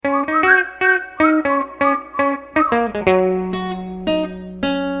This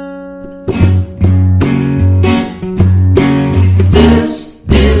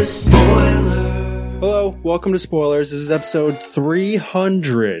is Spoiler. Hello, welcome to Spoilers. This is episode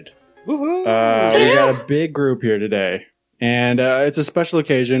 300. We got a big group here today, and it's a special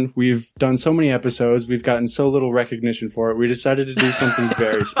occasion. We've done so many episodes, we've gotten so little recognition for it. We decided to do something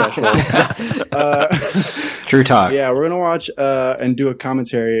very special. True talk. Yeah, we're gonna watch and do a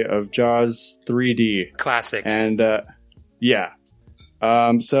commentary of Jaws 3D. Classic. And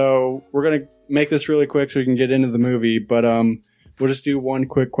so we're gonna make this really quick so we can get into the movie, but we'll just do one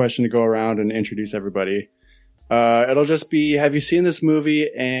quick question to go around and introduce everybody. It'll just be, have you seen this movie?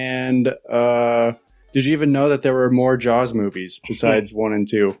 And did you even know that there were more Jaws movies besides 1 and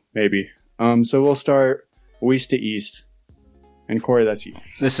 2? Maybe. So we'll start west to east. And Corey, that's you.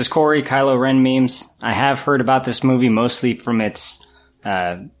 This is Corey, Kylo Ren memes. I have heard about this movie mostly from its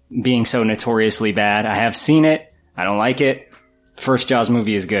being so notoriously bad. I have seen it. I don't like it. The first Jaws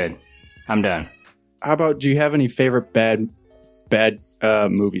movie is good. I'm done. How about, do you have any favorite bad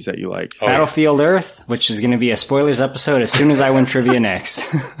movies that you like? Battlefield Earth, which is going to be a spoilers episode as soon as I win trivia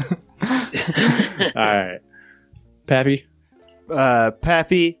next. All right. Pappy?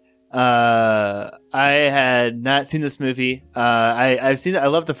 Pappy, I had not seen this movie. I've seen it. I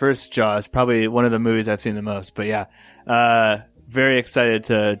love the first Jaws, probably one of the movies I've seen the most. But yeah, very excited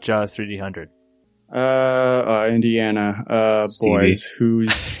to Jaws 3D. Indiana. Boys,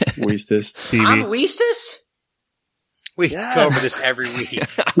 who's Weastest? I'm Weastus? We go over this every week.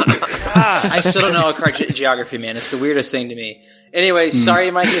 I still don't know a correct geography, man. It's the weirdest thing to me. Anyway, sorry,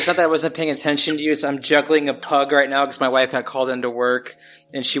 Mikey. It's not that I wasn't paying attention to you. I'm juggling a pug right now because my wife got called into work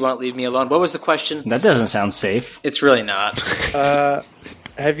and she won't leave me alone. What was the question? That doesn't sound safe. It's really not.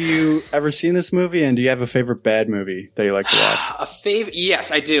 Have you ever seen this movie, and do you have a favorite bad movie that you like to watch? A favorite?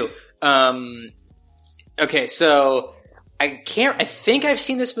 Yes, I do. Okay, so I think I've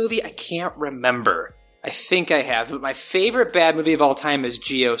seen this movie. I can't remember. I think I have, but my favorite bad movie of all time is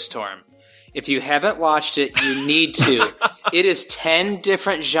Geostorm. If you haven't watched it, you need to. It is 10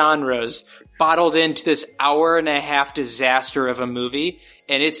 different genres bottled into this hour-and-a-half disaster of a movie,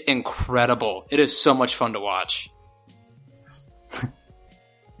 and it's incredible. It is so much fun to watch.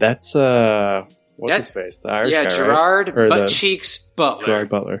 That's, what's his face? The Irish guy, Gerard right? Butt Cheeks Butler. Gerard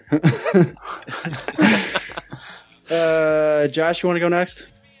Butler. Josh, you want to go next?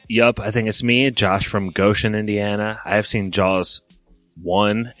 Yup, I think it's me, Josh from Goshen, Indiana. I have seen Jaws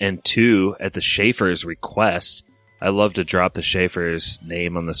 1 and 2 at the Schaefer's request. I love to drop the Schaefer's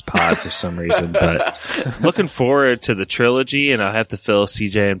name on this pod for some reason, but looking forward to the trilogy, and I'll have to fill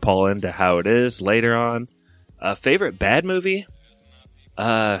CJ and Paul into how it is later on. Favorite bad movie?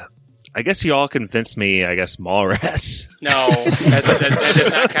 I guess you all convinced me, Mallrats. No, that does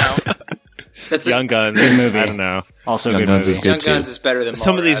not count. That's Young Guns. movie. I don't know. Also Young good Guns movie. is good. Young Guns is better than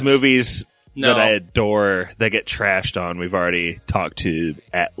Some of these Mallrats. movies No. that I adore that get trashed on, we've already talked to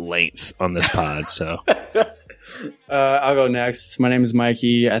at length on this pod, so. I'll go next. My name is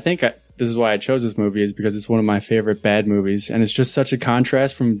Mikey. I think this is why I chose this movie, is because it's one of my favorite bad movies, and it's just such a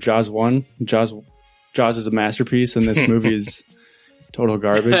contrast from Jaws 1. Jaws is a masterpiece, and this movie is total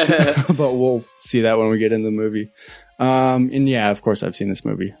garbage. But we'll see that when we get into the movie. And yeah, of course, I've seen this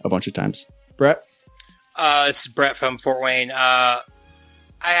movie a bunch of times. Brett? This is Brett from Fort Wayne. I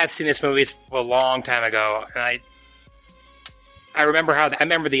have seen this movie. It's a long time ago, and I remember I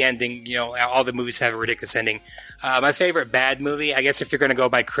remember the ending. You know, all the movies have a ridiculous ending. My favorite bad movie, I guess, if you're going to go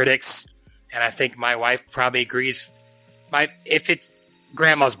by critics, and I think my wife probably agrees. If it's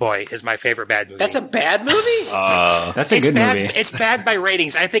Grandma's Boy is my favorite bad movie. That's a bad movie? That's a good movie. It's bad by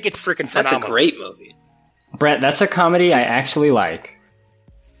ratings. I think it's freaking phenomenal. That's a great movie. Brett, that's a comedy I actually like.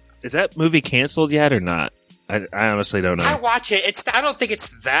 Is that movie canceled yet or not? I honestly don't know. I watch it. I don't think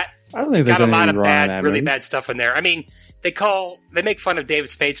it's that. I don't think there's got a lot anything of wrong in that really movie. bad stuff in there. I mean, they make fun of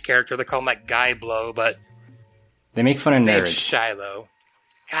David Spade's character. They call him like Guy Blow, but They make fun of his name's nerds. Shiloh.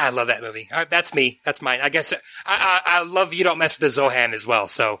 God, I love that movie. All right, that's me. That's mine. I guess I love You Don't Mess with the Zohan as well.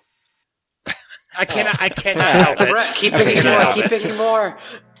 So I cannot help it. Brett, keep picking more. Keep picking more.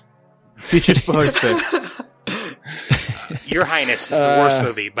 Future spoilers picks. Your Highness is the worst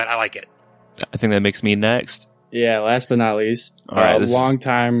movie, but I like it. I think that makes me next. Yeah, last but not least, All right, this long is-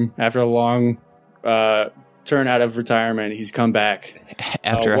 time after a long turn out of retirement, he's come back.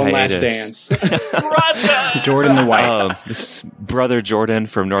 After a one last hiatus. dance. Jordan the White. This brother Jordan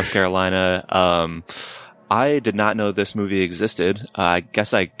from North Carolina. I did not know this movie existed. I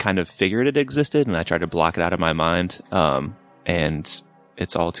guess I kind of figured it existed, and I tried to block it out of my mind. And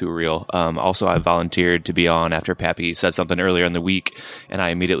It's all too real. Also, I volunteered to be on after Pappy said something earlier in the week, and I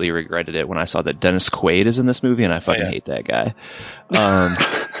immediately regretted it when I saw that Dennis Quaid is in this movie, and I fucking hate that guy.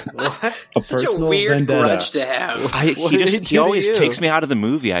 Such a weird grudge to have. He always takes me out of the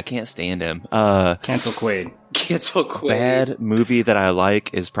movie. I can't stand him. Cancel Quaid. Cancel Quaid. Bad movie that I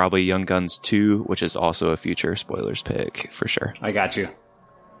like is probably Young Guns 2, which is also a future spoilers pick for sure. I got you.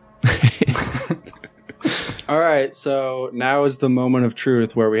 All right, so now is the moment of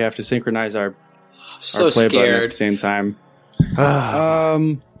truth where we have to synchronize our So play button at scared. the same time.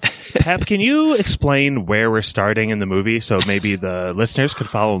 Pep, can you explain where we're starting in the movie so maybe the listeners could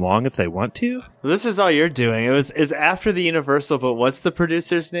follow along if they want to? This is all you're doing. It's after the Universal, but what's the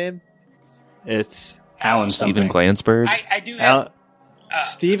producer's name? It's Alan Steven something. Glansberg. I do have.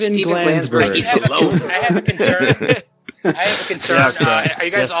 Steven Steven Glansberg. Glansberg. I have a concern. I have a concern. Are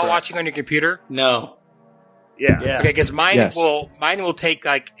you guys all watching on your computer? No. yeah. Okay, because mine Yes. will take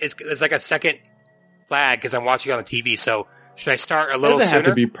like it's like a second flag because I'm watching on the TV. So should I start a It little doesn't have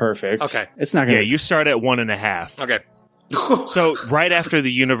sooner? to be perfect. Okay. It's not Yeah, going to you start at 1.5. Okay. So right after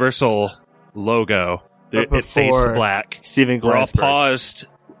the Universal logo, But it fades to before black. Steven We're all Glansberg. paused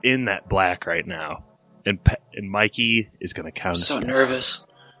in that black right now, and Mikey is going to count us So down. nervous.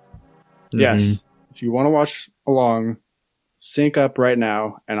 Yes. If you want to watch along, sync up right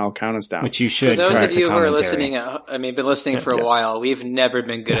now, and I'll count us down. Which you For should. those prior of to you who are commentary. listening, been listening for a Yes. while, we've never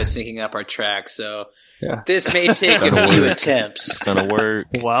been good at syncing up our tracks, so Yeah. this may take a few attempts. It's gonna work.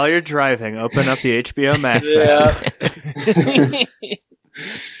 While you're driving, open up the HBO Max Yeah.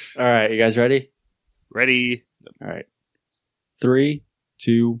 All right, you guys ready? Ready? All right. 3,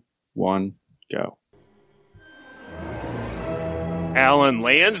 2, 1, go. Alan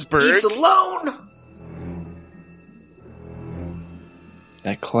Landsberg. He's alone.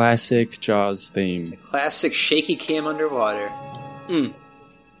 That classic Jaws theme. Classic shaky cam underwater.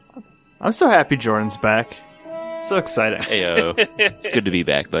 I'm so happy Jordan's back. So exciting. Heyo. It's good to be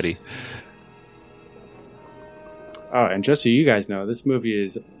back, buddy. Oh, and just so you guys know, this movie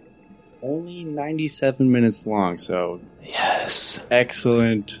is only 97 minutes long, so Yes.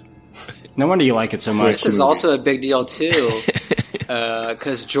 excellent. No wonder you like it so much. This is also a big deal, too.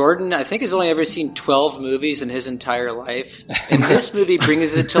 Because Jordan, I think, has only ever seen 12 movies in his entire life. And this movie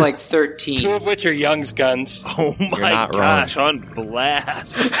brings it to like 13. 2 of which are Young's Guns. Oh my not gosh, on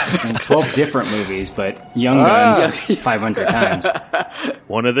blast. And 12 different movies, but Young Guns 500 times.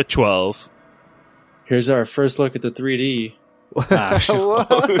 One of the 12. Here's our first look at the 3D. Definitely.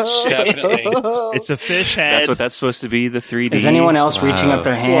 It's a fish head. That's what that's supposed to be, the 3D. Is anyone else reaching up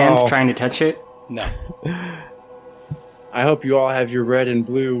their hand, Wow. trying to touch it? No. I hope you all have your red and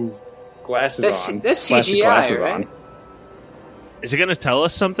blue glasses on. That's Plastic CGI, glasses right? on. Is it going to tell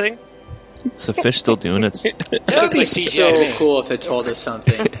us something? Is the fish still doing its... That would be Looks like CGI to me. so cool if it told us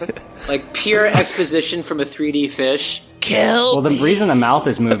something. Like pure exposition from a 3D fish. Well, the reason the mouth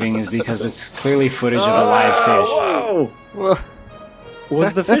is moving is because it's clearly footage of a live fish. Whoa!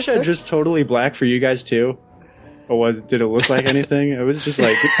 Was the fish head just totally black for you guys too? Or did it look like anything? It was just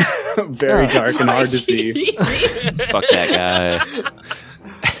like very dark and hard to see. Fuck that guy.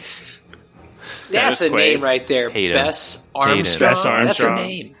 That's a Quaid. name right there. Hate him. Bess Armstrong. Bess Armstrong. That's a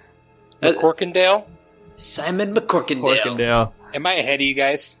name. Corkindale? Simon McCorkindale. Porkindale. Am I ahead of you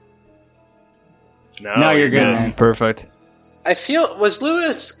guys? No, you're good, man. Perfect. I feel, was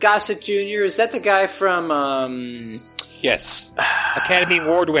Louis Gossett Jr., is that the guy from Yes. Academy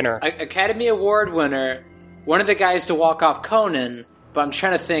Award winner. Academy Award winner, one of the guys to walk off Conan, but I'm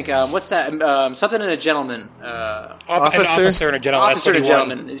trying to think, what's that, Something in a Gentleman. An officer and a gentleman. That's Officer what and a he won.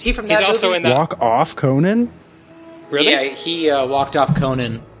 Gentleman. Is he from He's that also movie? in the... Walk off Conan? Really? Yeah, he walked off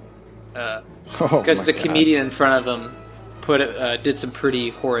Conan because Oh the my God. comedian in front of him did some pretty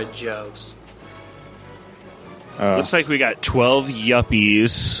horrid jokes. Looks like we got 12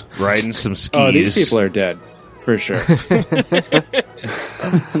 yuppies riding some skis. Oh, these people are dead for sure.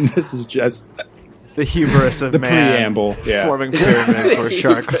 This is just The hubris of the man preamble. Yeah. forming pyramids or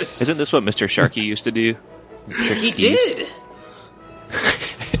sharks. Isn't this what Mr. Sharkey used to do? He did.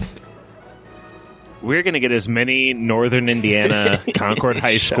 We're going to get as many Northern Indiana Concord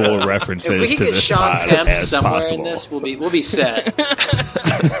High School references If we to can get this Sean pod Kemp as somewhere possible. in this, we'll be set.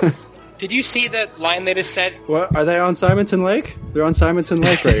 Did you see that line they just said? What are they on Simonton Lake? They're on Simonton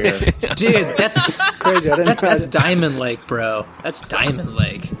Lake right here. Dude, that's It's crazy. I didn't know that's that. Diamond Lake, bro. That's Diamond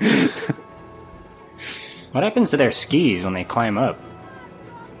Lake. What happens to their skis when they climb up?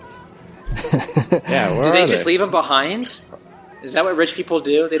 Yeah, where Do they are just leave them behind? Is that what rich people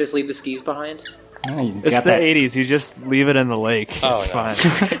do? They just leave the skis behind? Oh, you It's got the that. 80s. You just leave it in the lake. Oh, It's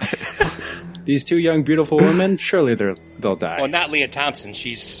no. fine. these two young, beautiful women, surely they'll die. Well, not Leah Thompson.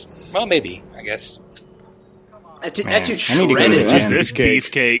 She's well, maybe I guess. That dude I need to go to shredded. the gym. This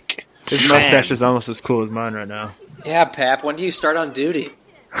beefcake. His mustache is almost as cool as mine right now. Yeah, Pap. When do you start on duty?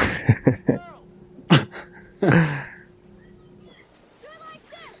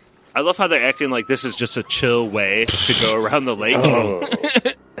 I love how they're acting like this is just a chill way to go around the lake. Oh.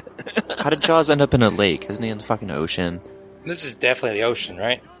 How did Jaws end up in a lake? Isn't he in the fucking ocean? This is definitely the ocean,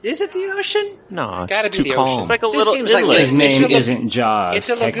 right? Is it the ocean? No, it's Gotta be too the calm. ocean. It's like a This little seems like inlet. His It's name a lag- isn't Jaws. It's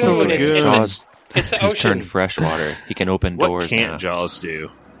a technically. lagoon. Jaws It's the has turned ocean. freshwater. He can open What doors can't now. Jaws do?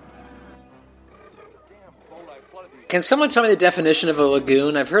 Can someone tell me the definition of a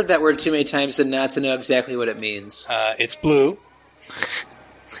lagoon? I've heard that word too many times and not to know exactly what it means. It's blue.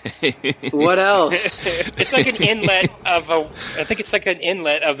 What else? It's like an inlet of a. I think it's like an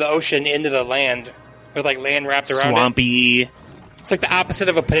inlet of the ocean into the land, with like land wrapped around it. Swampy. It's like the opposite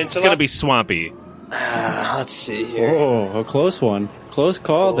of a It's peninsula. gonna be swampy. Let's see here. Oh, a close one. Close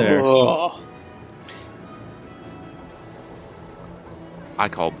call there. Oh. I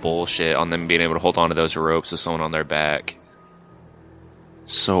call bullshit on them being able to hold on to those ropes with someone on their back.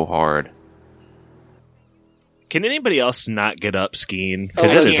 So hard. Can anybody else not get up skiing?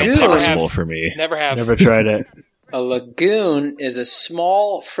 Because Oh, it is yeah. impossible for me. Never have. Never tried it. A lagoon is a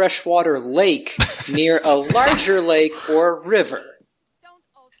small freshwater lake near a larger lake or river.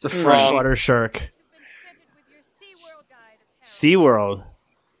 It's a freshwater shark. SeaWorld.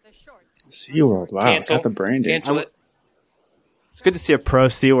 SeaWorld. Wow, Cancel. got the branding. Cancel it. It's good to see a pro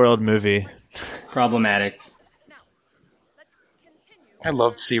SeaWorld movie. Problematic. I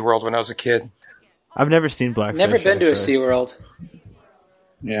loved SeaWorld when I was a kid. I've never seen Blackfish. Never been to a actually. SeaWorld.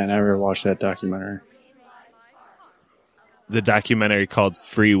 Yeah, I never watched that documentary. The documentary called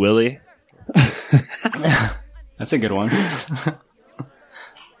Free Willy. That's a good one.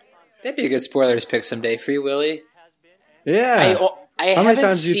 That'd be a good spoilers pick someday. Free Willy. Yeah. I How many haven't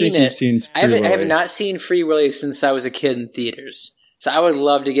times do you seen think you've it. seen I Free have Willy? not seen Free Willy since I was a kid in theaters. So I would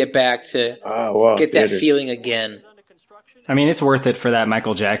love to get back to Oh, wow, get that theaters. feeling again. I mean, it's worth it for that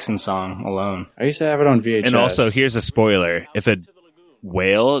Michael Jackson song alone. I used to have it on VHS. And also, here's a spoiler. If a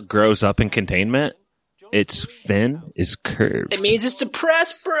whale grows up in containment, its fin is curved. It means it's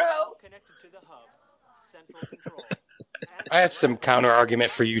depressed, bro. I have some counter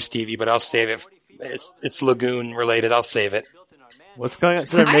argument for you, Stevie, but I'll save it. It's lagoon related. I'll save it. What's going on?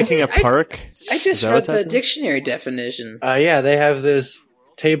 So they're making a park? I Is just that read what's the happening? dictionary definition. yeah, they have this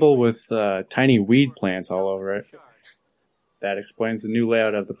table with tiny weed plants all over it. That explains the new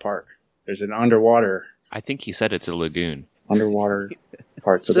layout of the park. There's an underwater I think he said it's a lagoon.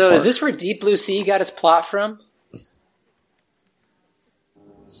 parts of the So park. is this where Deep Blue Sea got its plot from?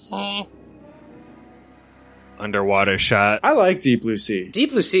 Underwater shot. I like Deep Blue Sea.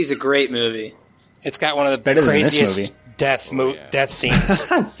 Deep Blue Sea is a great movie. It's got one of the Better than this craziest movie. death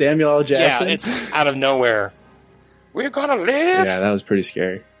scenes. Samuel L. Yeah, Jackson. it's out of nowhere. We're gonna live. Yeah, that was pretty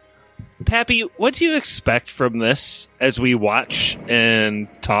scary. Pappy, what do you expect from this as we watch and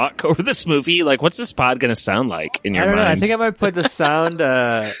talk over this movie? Like, what's this pod going to sound like in your I don't know. I mind? think I might put the sound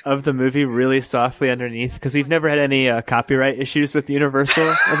of the movie really softly underneath because we've never had any copyright issues with Universal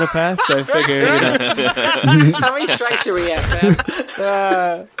in the past. So I figure, How many strikes are we at,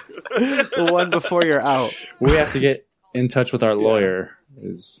 man? the one before you're out. We have to get in touch with our lawyer.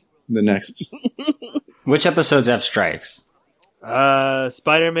 Is the next? Which episodes have strikes?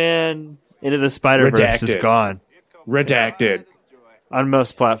 Spider-Man Into the Spider-Verse is Redacted. gone Redacted. on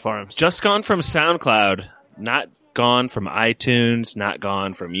most platforms. Just gone from SoundCloud, not gone from iTunes, not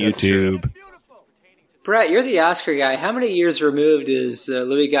gone from YouTube. Brett, you're the Oscar guy. How many years removed is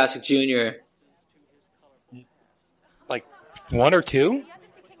Louis Gossett Jr.? Like 1 or 2.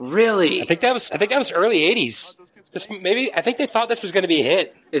 Really? I think that was early '80s. I think they thought this was going to be a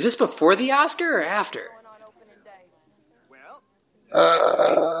hit. Is this before the Oscar or after?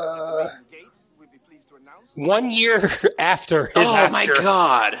 1 year after his Oh Oscar. my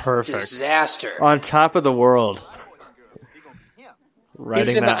god. Perfect. Disaster. On top of the world. He was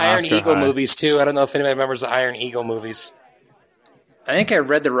Riding in the that Iron Oscar Eagle high. movies too. I don't know if anybody remembers the Iron Eagle movies. I think I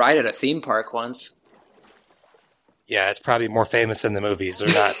read the ride at a theme park once. Yeah, it's probably more famous than the movies.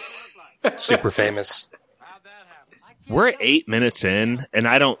 They're not super famous. We're 8 minutes in, and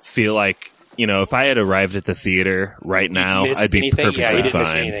I don't feel like, if I had arrived at the theater right now, Miss I'd be anything? perfectly Yeah, you didn't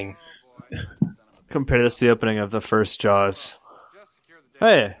miss fine. anything. Compare this to the opening of the first Jaws.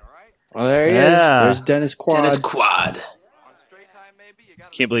 Hey. Well, there he Yeah. is. There's Dennis Quad. Dennis Quad.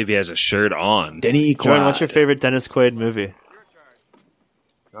 Can't believe he has a shirt on. Denny Quad. Jordan, what's your favorite Dennis Quaid movie?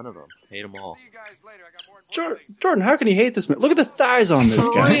 None of them. Hate them all. Jordan, how can you hate this man? Look at the thighs on this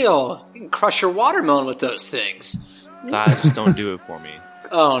For guy. real. You can crush your watermelon with those things. Thighs just don't do it for me.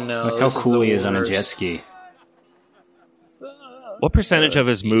 Oh, no. Look how this cool the he is on a worst. jet ski. What percentage of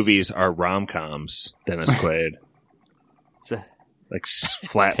his movies are rom-coms, Dennis Quaid? Like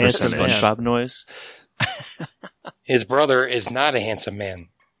flat Handsome percentage. man. SpongeBob noise. His brother is not a handsome man.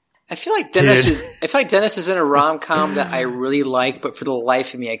 I feel like Dennis is in a rom-com that I really like, but for the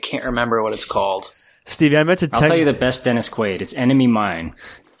life of me, I can't remember what it's called. Stevie, I meant to I'll tell you the best Dennis Quaid. It's Enemy Mine.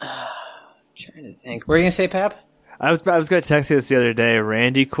 Trying to think. What are you going to say, Pap? I was going to text you this the other day.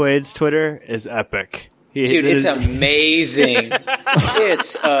 Randy Quaid's Twitter is epic. Dude, it's amazing.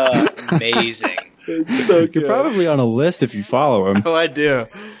 It's amazing. You're probably on a list if you follow him. Oh, I do.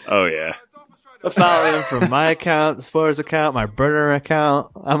 Oh, yeah. I follow him from my account, the Spoilers account, my burner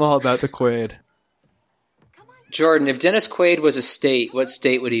account. I'm all about the Quaid. Jordan, if Dennis Quaid was a state, what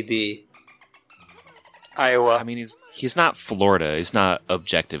state would he be? Iowa. I mean, he's not Florida. He's not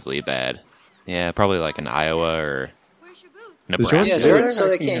objectively bad. Yeah, probably like in Iowa or Nebraska. Yeah, Jordan, so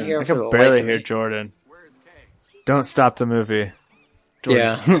they can't hear I him for can the barely life of hear me. Jordan. Don't stop the movie.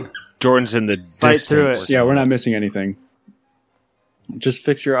 Yeah. Jordan's in the Fight through distance. it. Yeah, we're not missing anything. Just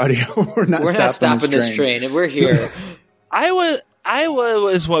fix your audio. We're not stopping this train, and we're here. Iowa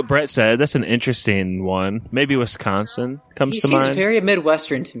is what Brett said. That's an interesting one. Maybe Wisconsin comes He to seems mind. very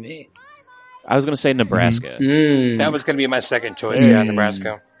Midwestern to me. I was going to say Nebraska. That was going to be my second choice. Yeah,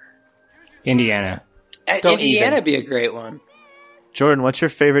 Nebraska. Indiana. Don't Indiana even. be a great one. Jordan, what's your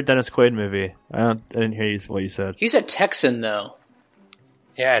favorite Dennis Quaid movie? I didn't hear what you said. He's a Texan, though.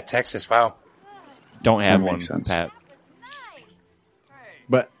 Yeah, Texas. Wow. Don't have That one, makes sense. Pat.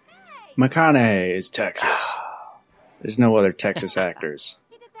 But McConaughey is Texas. There's no other Texas actors.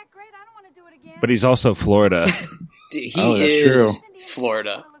 But he's also Florida. Dude, he Oh, that's is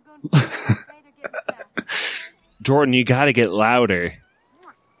Florida. Jordan, you got to get louder.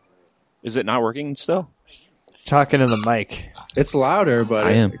 Is it not working still? Talking in the mic. It's louder, but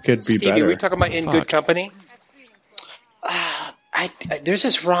I am. it could be Stevie, better. we're talking about In Good Company. There's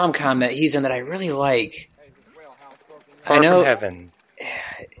this rom-com that he's in that I really like. Far I know- from Heaven.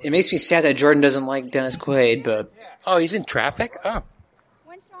 It makes me sad that Jordan doesn't like Dennis Quaid, but Oh, he's in Traffic? Oh.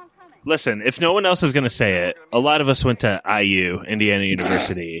 Listen, if no one else is going to say it, a lot of us went to IU, Indiana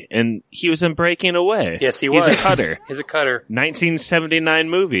University, and he was in Breaking Away. Yes, he He's was. a cutter. He's a cutter. 1979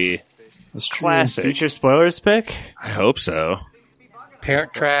 movie. That's true. Classic. Future spoilers pick? I hope so.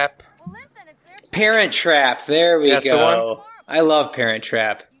 Parent Trap. Parent Trap. There we That's the go. I love Parent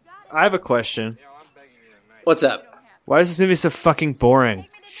Trap. I have a question. What's up? Why is this movie so fucking boring?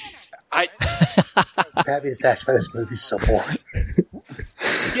 Pappy, that's why this movie's so boring.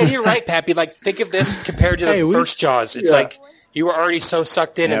 Yeah, you're right, Pappy. Like, think of this compared to the first Jaws. It's like you were already so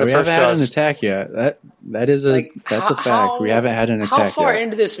sucked in the we first haven't had an Jaws. attack yet. That's a How- fact. We haven't had an How attack far yet.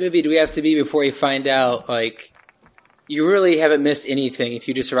 into this movie do we have to be before you find out, like, you really haven't missed anything if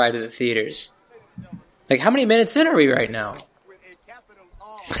you just arrived at the theaters? Like, how many minutes in are we right now?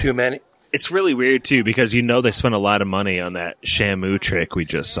 Too many. It's really weird, too, because you know they spent a lot of money on that Shamu trick we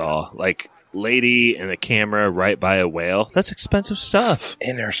just saw. Like, lady and the camera right by a whale. That's expensive stuff.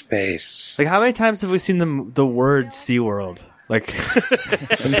 Inner space. Like, how many times have we seen the word SeaWorld? Like,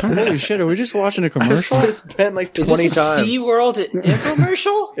 Holy shit, are we just watching a commercial? it's been like Is 20 this a times. SeaWorld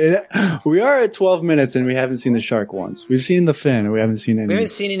infomercial? We are at 12 minutes and we haven't seen the shark once. We've seen the fin and we haven't seen We any haven't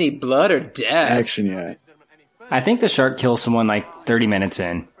seen any blood or death. action yet. I think the shark kills someone like 30 minutes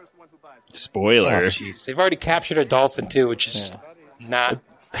in. Spoiler. Oh, jeez. They've already captured a dolphin, too, which is not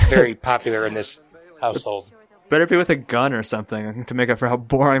very popular in this household. Better be with a gun or something to make up for how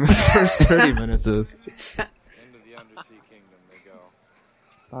boring this first 30 minutes is.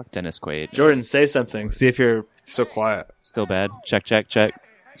 Fuck Dennis Quaid. Jordan, say something. See if you're still quiet. Still bad. Check, check, check.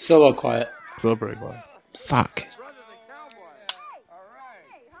 Solo quiet. Still pretty quiet. Fuck.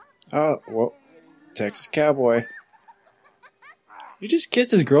 Oh, well, Texas Cowboy. You just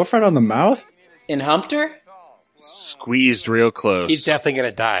kissed his girlfriend on the mouth? In Humpter? Squeezed real close. He's definitely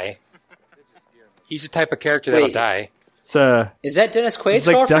going to die. He's the type of character that'll Wait. die. It's a Is that Dennis Quaid's It's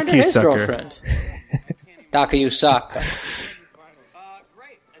like girlfriend or Ducky his Sucker. girlfriend? Daka Yusaka.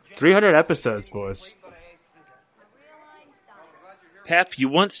 300 episodes, boys. Pep, you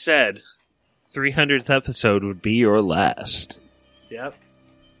once said 300th episode would be your last. Yep.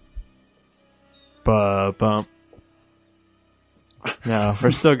 Bump. No,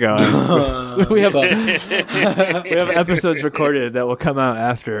 we're still going. we have episodes recorded that will come out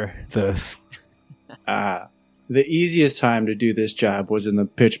after this. The easiest time to do this job was in the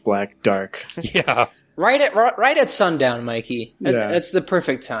pitch black dark. Yeah. Right at sundown, Mikey. Yeah. That's the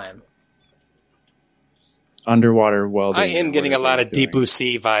perfect time. Underwater welding. I am getting a lot of Deep Blue. Blue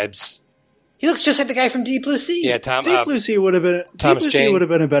Sea vibes. He looks just like the guy from Deep Blue Sea. Yeah, Tom. Deep Blue Sea would have been Thomas Jane.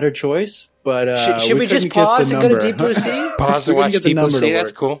 a better choice, but Should we just couldn't get pause the and go to number. Deep Blue Sea? Pause We and watch couldn't get the Deep Blue number to Sea.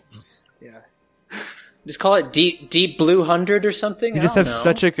 That's work. cool. Just call it Deep Blue 100 or something? You just have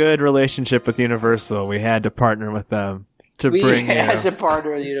such a good relationship with Universal. We had to partner with them to We bring had you. to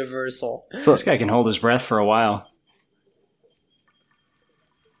partner with Universal. So this guy can hold his breath for a while.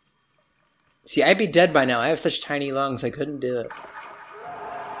 See, I'd be dead by now. I have such tiny lungs, I couldn't do it.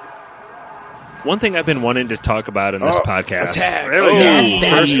 One thing I've been wanting to talk about in this podcast. attack. There we go. That's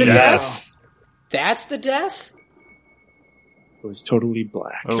First the death. death? That's the death? It was totally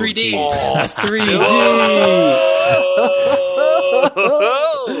black. 3D. Oh, 3D!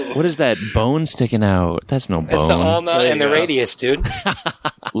 What is that bone sticking out? That's no bone. It's the ulna and the radius, dude.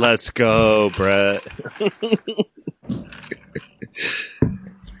 Let's go, Brett.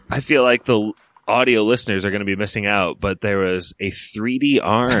 I feel like the audio listeners are going to be missing out, but there was a 3D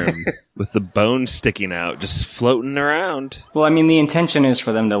arm with the bone sticking out, just floating around. Well, I mean, the intention is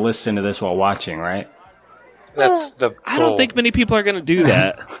for them to listen to this while watching, right? That's the goal. I don't think many people are going to do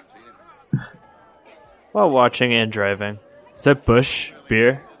that. While watching and driving. Is that Bush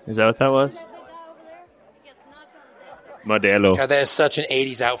beer? Is that what that was? Modelo. God, that is such an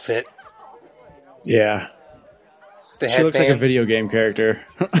 80s outfit. Yeah, The she looks like a headband. video game character.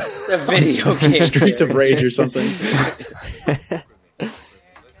 A video game. Streets of Rage or something.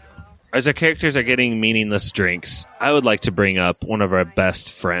 As our characters are getting meaningless drinks, I would like to bring up one of our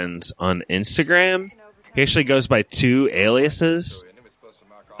best friends on Instagram. He actually goes by 2 aliases.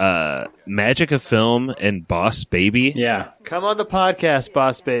 Magic of Film and Boss Baby. Yeah. Come on the podcast,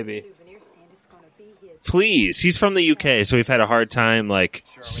 Boss Baby. Please. He's from the UK, so we've had a hard time like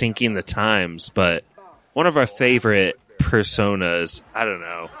syncing the times, but one of our favorite personas. I don't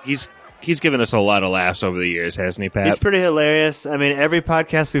know. He's given us a lot of laughs over the years, hasn't he, Pat? He's pretty hilarious. I mean, every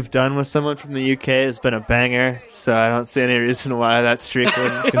podcast we've done with someone from the UK has been a banger, so I don't see any reason why that streak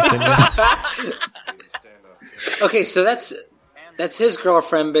wouldn't continue. Okay, so that's his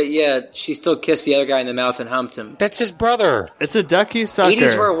girlfriend, but yeah, she still kissed the other guy in the mouth and humped him. That's his brother. It's a ducky sucker.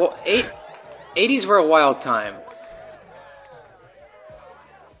 80s were a wild time.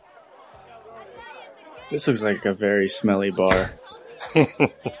 This looks like a very smelly bar.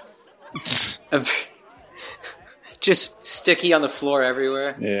 Just sticky on the floor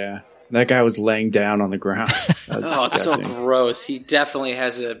everywhere. Yeah, that guy was laying down on the ground. That was Oh, it's so disgusting. gross. He definitely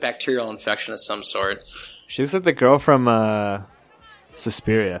has a bacterial infection of some sort. She looks like the girl from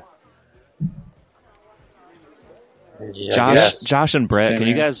Suspiria. Yeah, I guess. Josh and Brett, Same can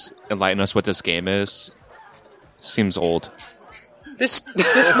you here. guys enlighten us what this game is? Seems old. This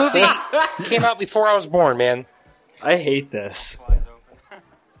movie came out before I was born, man. I hate this.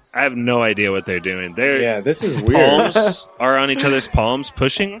 I have no idea what they're doing. Their Yeah, this is weird. palms are on each other's palms,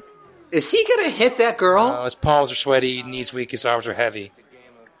 pushing. Is he gonna hit that girl? His palms are sweaty, knees weak, his arms are heavy.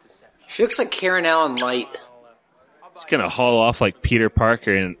 She looks like Karen Allen Light. He's gonna haul off like Peter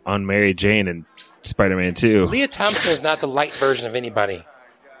Parker on Mary Jane and Spider-Man 2. Leah Thompson is not the light version of anybody.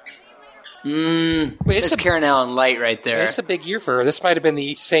 Wait, It's Karen Allen Light right there. it's a big year for her. This might have been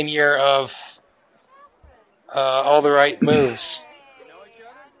the same year of All the Right Moves.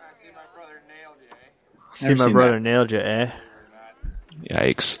 See Never my seen brother that. nailed you, eh?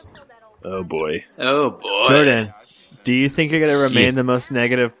 Yikes. Oh boy. Oh boy. Jordan, do you think you're going to remain Yeah. the most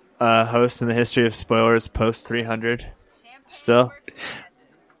negative host in the history of spoilers post 300? Still?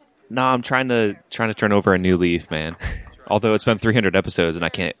 No, I'm trying to turn over a new leaf, man. Although it's been 300 episodes and I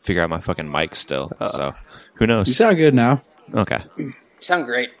can't figure out my fucking mic still. So, who You knows? sound good now. Okay, Sound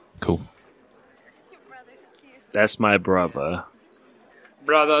great. cool. That's my brother.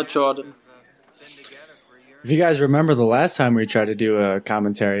 Brother Jordan. If you guys remember the last time we tried to do a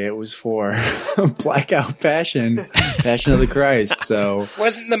commentary, it was for Blackout Passion, Passion of the Christ. So,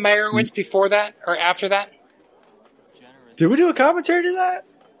 Wasn't the Meyerowitz before that or after that? did we do a commentary to that?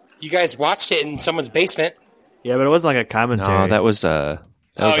 You guys watched it in someone's basement. Yeah, but it wasn't like a commentary. No, that was a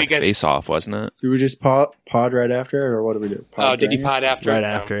you guys- face off, wasn't it? Did we just pod right after it, or what did we do? Oh, did he during it? pod after? right No.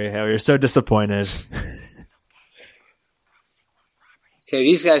 after. Yeah, we were so disappointed. Okay,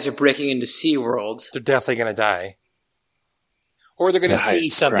 these guys are breaking into SeaWorld. They're definitely going to die. Or they're going to Nice. see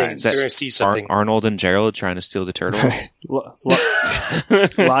something. Nice. They're going to see something. Arnold and Gerald trying to steal the turtle.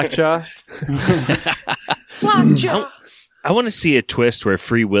 Lockjaw? I want to see a twist where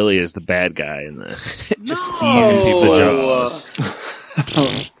Free Willy is the bad guy in this. Just eating Oh. the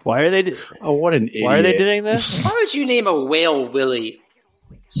jaws. Why are they Oh, what an idiot! Why are they doing this? Why would you name a whale Willie?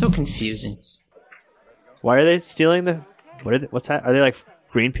 So confusing. Why are they stealing the? What's that? Are they like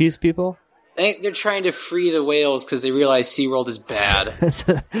Greenpeace people? I think they're trying to free the whales because they realize SeaWorld is bad.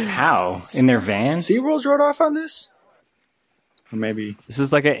 How? In their van? SeaWorld's wrote off on this? Or maybe... This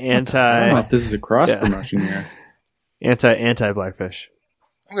is like an I don't know if anti this is a cross-promotion here. Blackfish.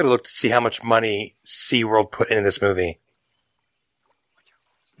 I'm going to look to see how much money SeaWorld put into this movie.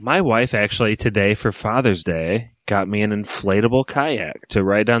 My wife actually today for Father's Day got me an inflatable kayak to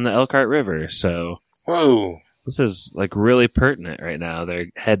ride down the Elkhart River. So Whoa. this is like really pertinent right now. They're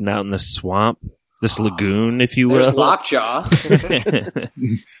heading out in the swamp, this lagoon, if you will. There's Lockjaw.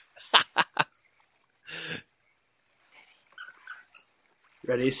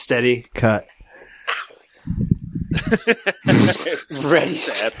 Ready, steady, cut. Ready.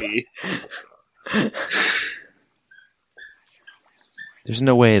 Happy. There's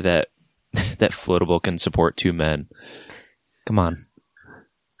no way that floatable can support 2 men. Come on.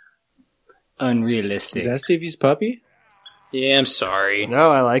 Unrealistic. Is that Stevie's puppy? Yeah, I'm sorry.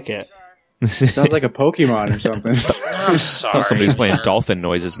 No, I like it. It sounds like a Pokemon or something. I'm sorry. Somebody's playing dolphin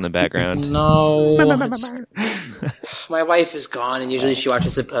noises in the background. No. My wife is gone, and usually she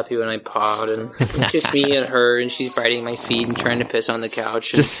watches the puppy when I pod, and it's just me and her, and she's biting my feet and trying to piss on the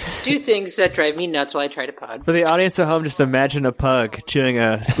couch and Just do things that drive me nuts while I try to pod. for the audience at home, just imagine a pug chewing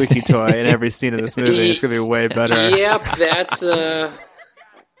a squeaky toy in every scene of this movie. It's gonna be way better. Yep, that's it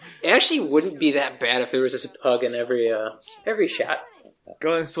actually wouldn't be that bad if there was just a pug in every shot.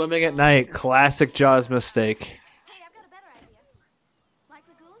 Going swimming at night, classic Jaws mistake.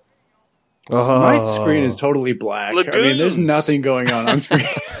 Oh, My screen is totally black. I mean, there's nothing going on screen.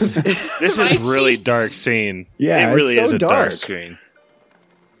 This is really dark scene. Yeah, it really it's so is a dark dark. screen.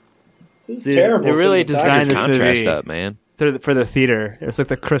 This is Dude, terrible. they really cinematography. designed this Contrast movie up, man. for the theater. It was like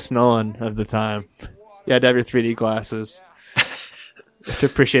the Chris Nolan of the time. You had to have your 3D glasses to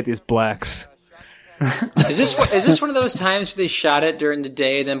appreciate these blacks. Is this one of those times where they shot it during the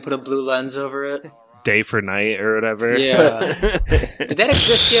day and then put a blue lens over it? Day for night or whatever. Yeah. Did that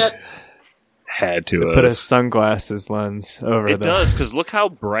exist yet? Had to Put a have. sunglasses lens over It them. does, because look how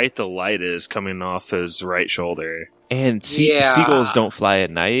bright the light is coming off his right shoulder. And Yeah. seagulls don't fly at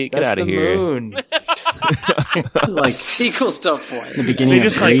night. Get That's out of the here. moon. Like Sequels don't fly. the beginning They of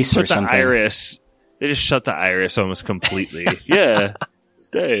just like Grease or put the something. iris. They just shut the iris almost completely. Yeah.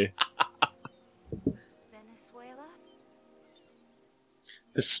 Stay.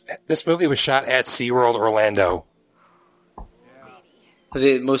 This movie was shot at SeaWorld Orlando.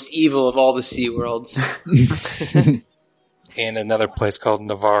 The most evil of all the Sea Worlds. And another place called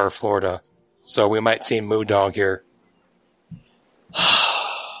Navarre, Florida. So we might see Moo Dog here.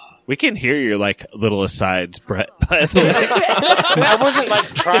 We can hear your like little asides, Brett. By the way. I wasn't like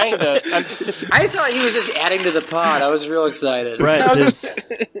trying to. I thought he was just adding to the pod. I was real excited. Brett, No, does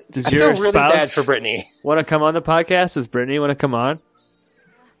I feel your really bad spouse for Brittany. want to come on the podcast? Does Brittany want to come on?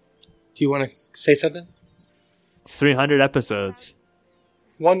 Do you want to say something? It's 300 episodes.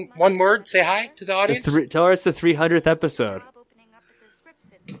 One word. Say hi to the audience. Tell her it's the 300th episode.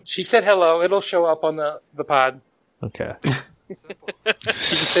 She said hello. It'll show up on the pod. Okay.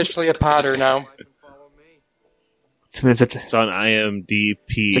 She's officially a podder now. To It's on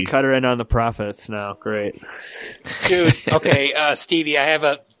IMDb. cut her in on the profits now. Great. Dude, okay, Stevie, I have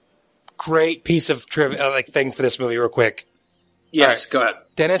a great piece of trivia, thing for this movie real quick. Yes, go ahead.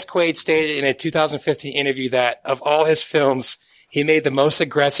 Dennis Quaid stated in a 2015 interview that of all his films, he made the most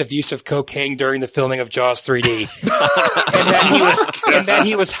aggressive use of cocaine during the filming of Jaws 3D. and that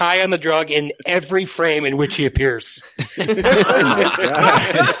he was high on the drug in every frame in which he appears.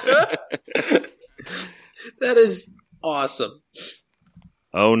 That is awesome.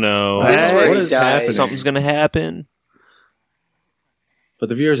 Oh no. This is where What he is dies. happening? Something's gonna happen. But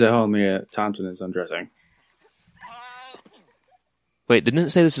the viewers at home, Mia Thompson is undressing. Wait, didn't it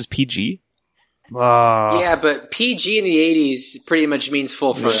say this is PG? Oh. Yeah, but PG in the 80s pretty much means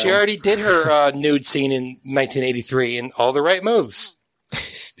full frontal. She already did her nude scene in 1983 in All the Right Moves.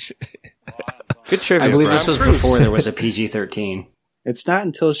 Good trivia. I believe Brett. this was Bruce. before there was a PG-13. It's not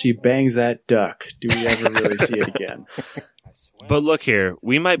until she bangs that duck do we ever really see it again. But look here,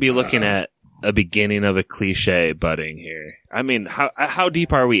 we might be looking at a beginning of a cliche budding here. I mean, how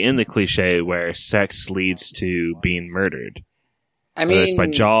deep are we in the cliche where sex leads to being murdered? I Whether it's mean, by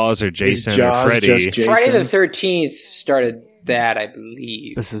Jaws or Jason Jaws or Freddy. just Jason? Friday the 13th started that, I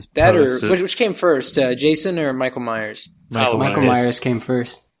believe. This is that or post- which came first, Jason or Michael Myers? Michael Myers came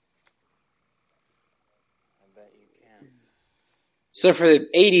first. So for the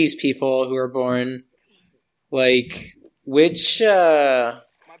 80s people who are born, like, which, I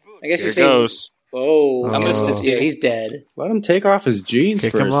guess Here you it say, goes. Oh, I'm listening to you. he's dead. Let him take off his jeans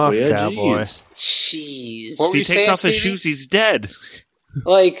Kick first, him off, Leah. cowboy. Jeez. Jeez. What were He you takes saying, off his Stevie? shoes, he's dead.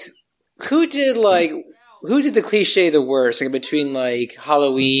 Like, who did the cliche the worst? Like between like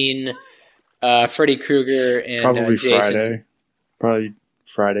Halloween, Freddy Krueger, and Probably Jason. Friday. Probably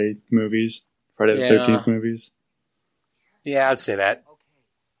Friday movies. Friday the Yeah. 13th movies. Yeah, I'd say that.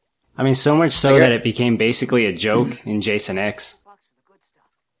 I mean, so much so Like, that it became basically a joke in Jason X.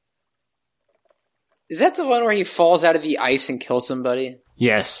 Is that the one where he falls out of the ice and kills somebody?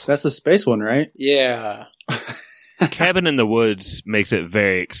 Yes. That's the space one, right? Yeah. Cabin in the Woods makes it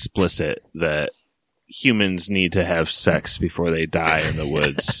very explicit that humans need to have sex before they die in the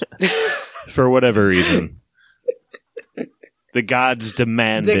woods. For whatever reason. The gods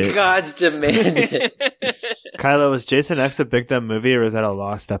demand The it. gods demand it. Kylo, was Jason X a Big Dumb movie or was that a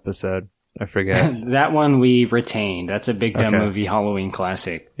lost episode? I forget. That one we retained. That's a Big Dumb Okay. Movie Halloween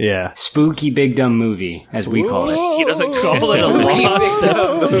classic. Yeah. Spooky Big Dumb Movie, as we call it. He doesn't call it a Spooky lost. Big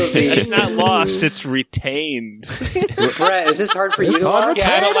Dumb movie. It's not lost, it's retained. Brett, is this hard for you to watch? Yeah,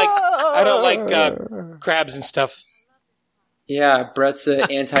 I don't like crabs and stuff. Yeah, Brett's an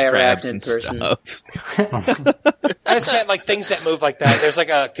Crabs anti-arachnid and person. stuff. I just meant like things that move like that. There's like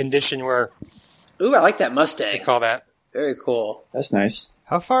a condition where Ooh, I like that they Mustang. call that. Very cool. That's nice.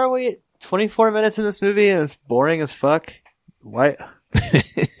 How far are we? 24 minutes in this movie and it's boring as fuck? Why?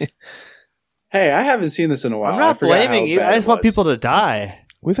 Hey, I haven't seen this in a while. I'm I not forgot blaming how you. bad I it just want was. people to die.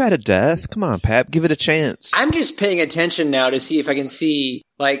 We've had a death. Come on, Pap. Give it a chance. I'm just paying attention now to see if I can see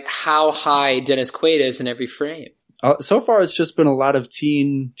like how high Dennis Quaid is in every frame. So far, it's just been a lot of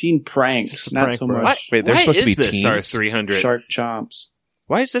teen pranks, Just a not prank, so bro. much Wait, they're Why supposed to is be this teens? our 300th? shark chomps.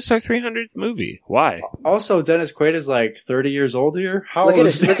 Why is this our 300th movie? Why? Also, Dennis Quaid is like 30 years old here. How Look old at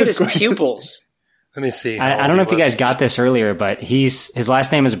is his Dennis Quaid? pupils. Let me see. I don't know if you guys got this earlier, but his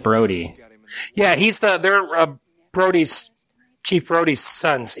last name is Brody. Yeah, they're Chief Brody's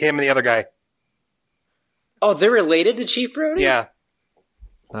sons. Him and the other guy. Oh, they're related to Chief Brody? Yeah.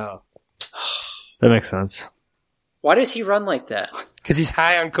 Oh. That makes sense. Why does he run like that? Because he's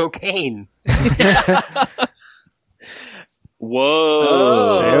high on cocaine. Whoa.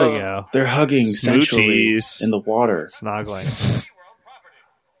 Oh. There we go. They're hugging sensually Smoochies. in the water. Snoggling.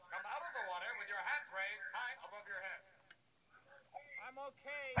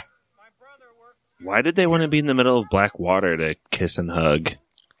 Why did they want to be in the middle of black water to kiss and hug?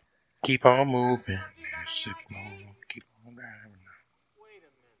 Keep on moving. Keep on driving.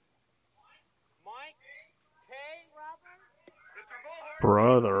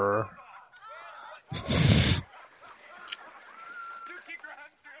 Brother.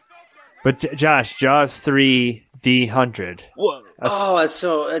 But Josh, Jaws 3D 100. Whoa. That's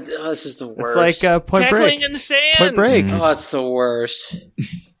so. This is the worst. It's like Point Tackling Break. in the sand. Point Break. Oh, that's the worst.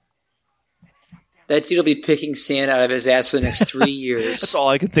 That dude will be picking sand out of his ass for the next 3 years. That's all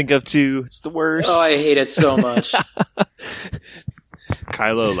I can think of, too. It's the worst. Oh, I hate it so much.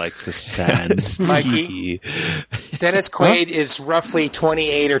 Kylo likes the sand. Mikey, Dennis Quaid is roughly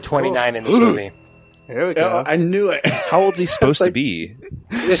 28 or 29 in this movie. Here we Oh, go. I knew it. How old's he supposed to like- be?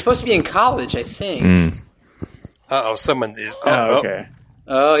 They're supposed to be in college, I think. Uh-oh, someone is... Oh, okay.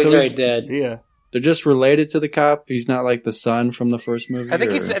 Oh, he's So already he's- dead. See ya. They're just related to the cop. He's not like the son from the first movie. I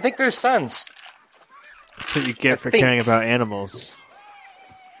think or- I think they're sons. That's what you get for think- caring about animals.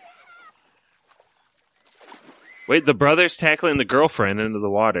 Wait, the brother's tackling the girlfriend into the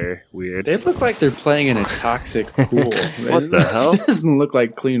water. Weird. They look like they're playing in a toxic pool. What the hell? It doesn't look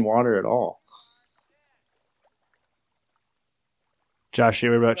like clean water at all. Josh, you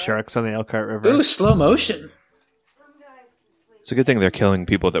worried about sharks on the Elkhart River? Ooh, slow motion. It's a good thing they're killing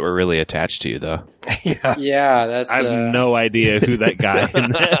people that were really attached to you, though. Yeah. Yeah, that's. I have no idea who that guy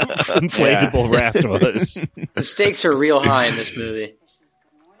in that inflatable raft was. The stakes are real high in this movie.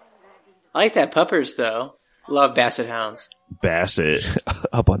 I like that puppers, though. Love basset hounds. Bassett.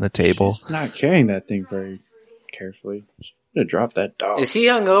 Up on the table. He's not carrying that thing very carefully. Should have dropped that dog. Is he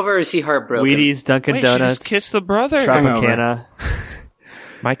hungover or is he heartbroken? Wheaties, Dunkin' Wait, she Donuts, just kissed the brother. Tropicana.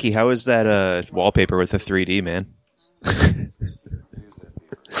 Mikey, how is that wallpaper with the 3D, man?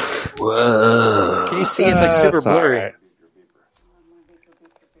 Whoa. Can you see? It's like super That's all blurry. right.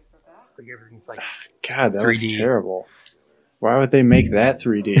 Like everything's like... God, that 3D. was terrible. Why would they make that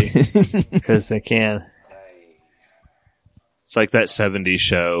 3D? Because they can. It's like that 70s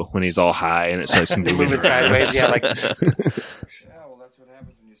show when he's all high and it starts moving. Moving sideways, yeah, like...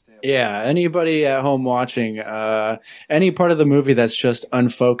 Yeah, anybody at home watching, any part of the movie that's just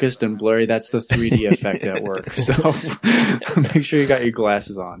unfocused and blurry, that's the 3D effect at work. So make sure you got your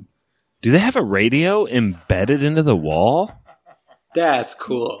glasses on. Do they have a radio embedded into the wall? That's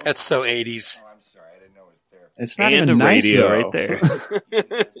cool. That's so 80s. It's not and even a nice, radio though. right there.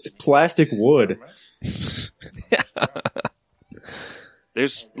 It's plastic wood.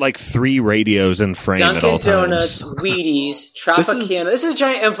 There's like 3 radios in frame at all Dunkin' times. Donuts, Wheaties, Tropicana. This is a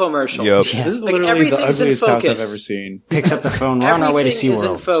giant infomercial. Yep. Yeah. This is Like, literally the everything's in ugliest house I've focus. ever seen. Picks up the phone. We're on our way to Everything is in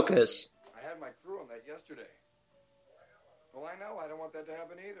SeaWorld. focus. I had my crew on that yesterday. Well, I know. I don't want that to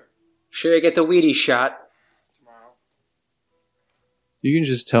happen either. Sure, you get the Wheaties shot. Tomorrow. You can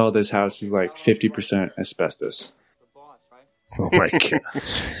just tell this house is like 50% asbestos. Oh my god!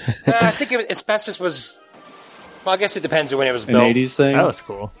 I think asbestos was. Well, I guess it depends on when it was An built. 80s thing. That was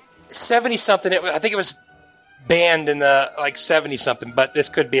cool. 70 something. I think it was banned in the like 70 something, but this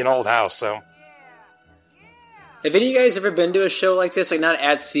could be an old house. So Have any of you guys ever been to a show like this? Like not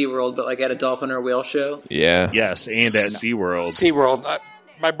at SeaWorld, but like at a dolphin or whale show? Yeah. Yes, and at SeaWorld. SeaWorld,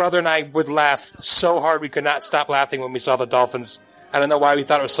 my brother and I would laugh so hard we could not stop laughing when we saw the dolphins. I don't know why we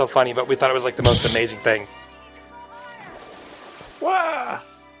thought it was so funny, but we thought it was like the most amazing thing. Wow.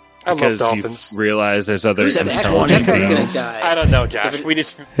 I love Because dolphins. you realize there's other Who's that? intelligent That guy's gonna animals. die. I don't know, Josh. We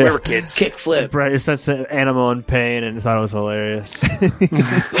were kids. Kickflip. Brett, it's such an animal in pain, and thought it was hilarious.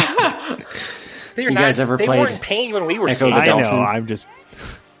 They're You guys ever they played weren't paying when we were Echo seeing the I them. Dolphin? know. I'm just.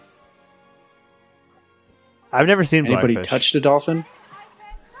 I've never seen Anybody Blackfish. touched a dolphin?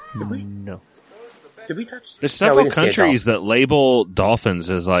 No. Did we touch? There's No, we several didn't see a countries that label dolphins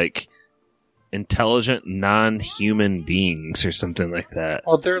as like intelligent, non-human beings or something like that.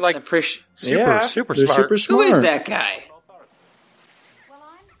 Well, they're like super Yeah, super they're smart. super Who smart. is that guy?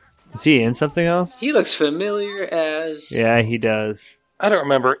 Is he in something else? He looks familiar as... Yeah, he does. I don't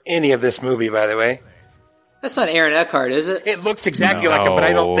remember any of this movie, by the way. That's not Aaron Eckhart, is it? It looks exactly like him, but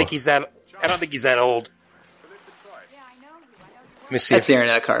I don't No. think he's that. I don't think he's that old. Let me see. That's Aaron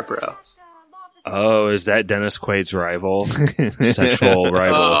Eckhart, bro. Oh, is that Dennis Quaid's rival? Sexual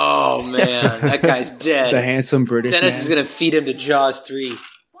rival. Oh, man. That guy's The dead. handsome British Dennis man. is going to feed him to Jaws 3.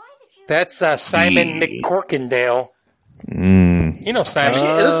 That's Simon Yeah. McCorkindale. Mm. You know Simon.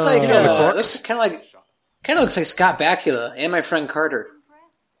 Actually, it looks like... McCorks. it looks kind of looks like Scott Bakula and my friend Carter.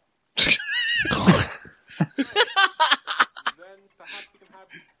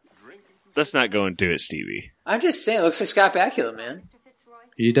 Let's not go into it, Stevie. I'm just saying, it looks like Scott Bakula, man.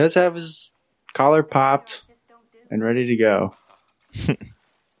 He does have his collar popped and ready to go.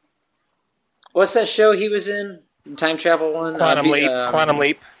 What's that show he was in? Time travel one? Quantum Leap. Quantum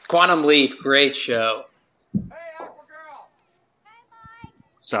Leap. Quantum Leap. Great show.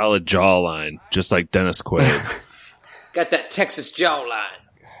 Solid jawline, just like Dennis Quaid. Got that Texas jawline.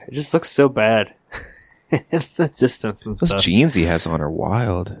 It just looks so bad. The distance and Those stuff. jeans he has on are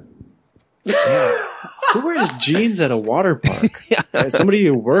wild. Who wears jeans at a water park? Somebody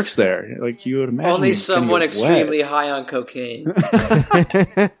who works there. Like you would imagine. Only it's gonna someone get wet. extremely high on cocaine. Is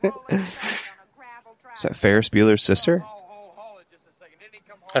that Ferris Bueller's sister?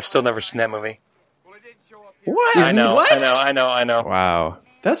 I've still never seen that movie. What? I know. What? I know. Wow.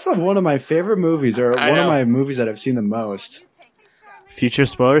 That's one of my favorite movies, or I one of know. my movies that I've seen the most. Future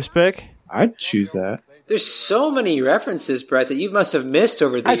spoilers pick? I'd choose that. There's so many references, Brett, that you must have missed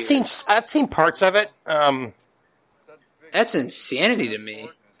over the I've years. seen parts of it. That's insanity to me.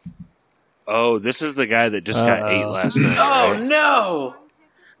 Oh, this is the guy that just got ate last night. Oh, right? no!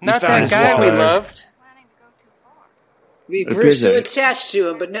 Not found that his guy we wallet. loved. We Look grew at so that. attached to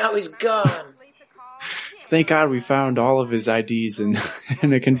him, but now he's gone. Thank God we found all of his IDs in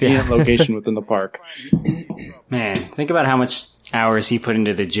a convenient location within the park. Man, think about how much hours he put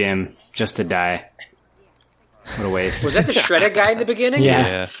into the gym just to die. What a waste. Was that the shredded guy in the beginning?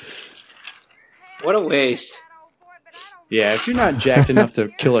 Yeah. What a waste. Yeah, if you're not jacked enough to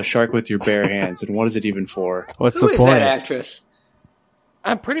kill a shark with your bare hands, then what is it even for? What's Who the is point? that actress?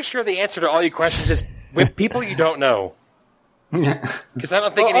 I'm pretty sure the answer to all your questions is with people you don't know. Because I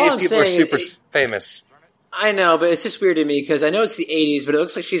don't think Well, any all of these people I'm are saying super is- famous. I know, but it's just weird to me because I know it's the 80s, but it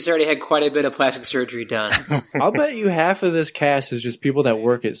looks like she's already had quite a bit of plastic surgery done. I'll bet you half of this cast is just people that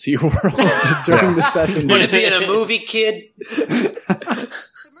work at SeaWorld during the 70s. Want to be in a movie, kid?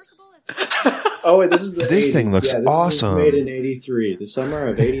 Oh, wait, this is the This 80s. thing looks Yeah, this awesome. Was made in 83, the summer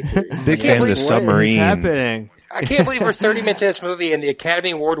of 83. Big can't fan of the believe- What is submarine. happening? I can't believe we're 30 minutes in this movie and the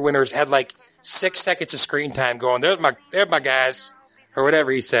Academy Award winners had like 6 seconds of screen time going, they're my guys, or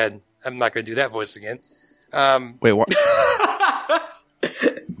whatever he said. I'm not going to do that voice again. Wait, what?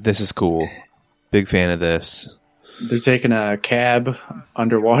 This is cool. Big fan of this. They're taking a cab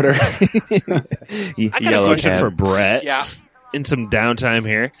underwater. I got a Yellow question cab. for Brett. Yeah. In some downtime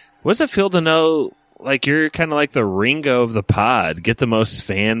here, what does it feel to know like you're kind of like the Ringo of the pod. Get the most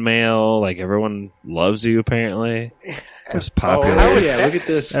fan mail. Like everyone loves you. Apparently, most popular. Oh yeah, look at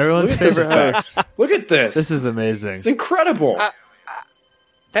this. Everyone's Look at this favorite effect. host. Look at this. This is amazing. It's incredible.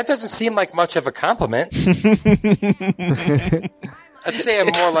 That doesn't seem like much of a compliment. I'd say I'm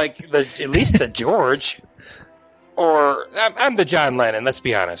more like at least the George, or I'm the John Lennon. Let's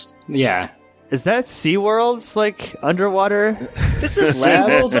be honest. Yeah. Is that SeaWorld's like underwater? This is Lab?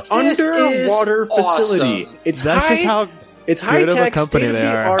 SeaWorld's This underwater is facility. awesome. It's That's high. just how It's high good of a tech, company state of they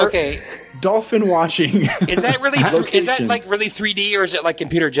the are. art Okay, dolphin watching. is that really is that Locations. like really 3D or is it like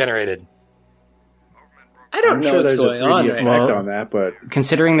computer generated? I don't I'm know sure what's there's going a 3D on effect right now. on that, but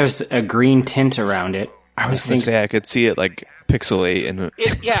Considering there's a green tint around it, I was going to say I could see it like pixelate and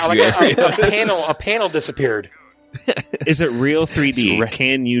Yeah, like a panel disappeared. Is it real 3D?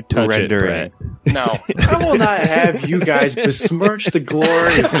 Can you touch rendering. it, Brett? No, I will not have you guys besmirch the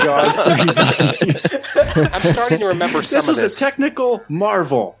glory of Jaws 3D. I'm starting to remember some This of was this. a technical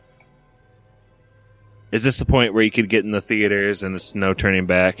marvel. Is this the point where you could get in the theaters and it's no turning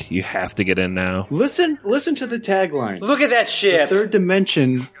back? You have to get in now. Listen to the tagline. Look at that The ship. third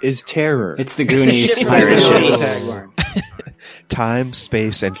dimension is terror. it's the Goonies ship pirate with ship. wheels. Tagline. time,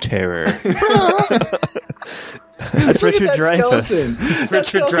 space, and terror. That's Look at Richard that Dreyfuss. skeleton. That Richard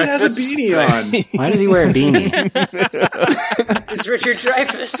skeleton has Dreyfuss. a beanie on. Why does he wear a beanie? It's Richard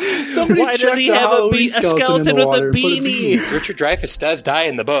Dreyfuss. Somebody Why does checked he the have a Halloween skeleton in the with a water and put beanie? Richard Dreyfuss does die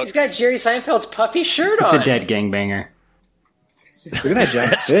in the book. He's got Jerry Seinfeld's puffy shirt It's on. a dead gangbanger. Look at that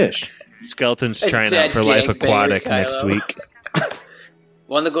giant fish. Skeleton's A trying dead out for Life gangbanger, Aquatic Kylo. next week.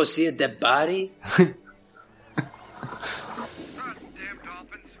 Want to go see a dead body?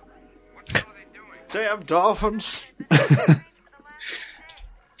 Damn dolphins. Have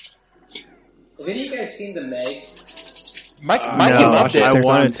any of you guys seen The Meg? Mikey loved it. I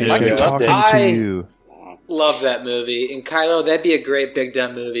wanted to. Mikey loved it. I- to you. Love that movie. And Kylo, that'd be a great big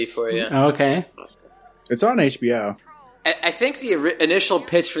dumb movie for you. Okay. It's on HBO. I think the initial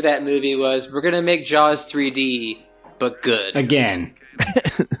pitch for that movie was, we're going to make Jaws 3D, but good. Again.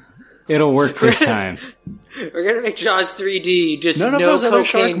 It'll work this time. We're going to make Jaws 3D, just None of no those other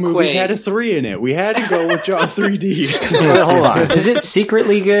shark cocaine movies queen. had a 3 in it. We had to go with Jaws 3D. Hold on. Is it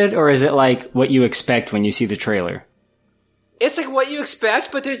secretly good, or is it like what you expect when you see the trailer? It's like what you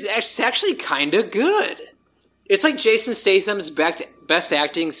expect, but it's actually kind of good. It's like Jason Statham's best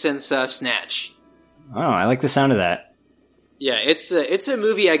acting since Snatch. Oh, I like the sound of that. Yeah, it's a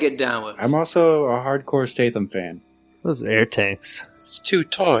movie I get down with. I'm also a hardcore Statham fan. Those air tanks. It's too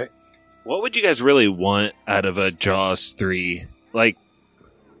toy. What would you guys really want out of a Jaws 3? Like,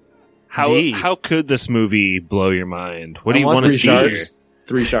 D. how could this movie blow your mind? What do you want want to 3 see sharks. here?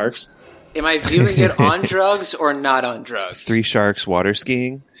 3 sharks. Am I viewing it on drugs or not on drugs? 3 sharks water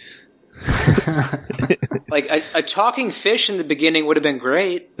skiing. Like, a talking fish in the beginning would have been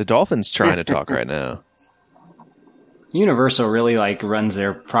great. The dolphin's trying to talk right now. Universal really like runs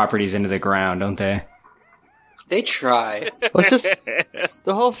their properties into the ground, don't they? They try. Let's just.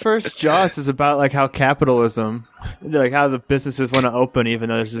 The whole first Jaws is about like how capitalism, like how the businesses want to open even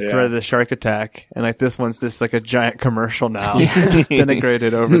though there's this threat of the shark attack, and like this one's just like a giant commercial now, just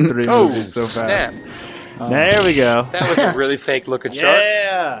integrated over 3 Oh, movies so fast. snap. There we go. That was a really fake looking shark.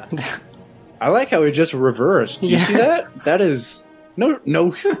 Yeah. I like how it just reversed. You see that? That is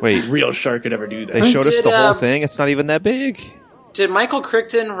no Wait. real shark could ever do that. They showed us Did, the whole uh, thing. It's not even that big. Did Michael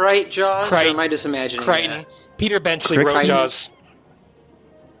Crichton write Jaws, or Crichton. am I just imagining Crichton. that? Peter Benchley wrote Crichton? Jaws.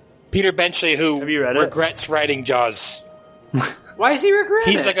 Peter Benchley, who Have you read it? regrets writing Jaws. Why does he regret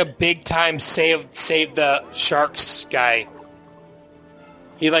He's it? like a big time save the sharks guy.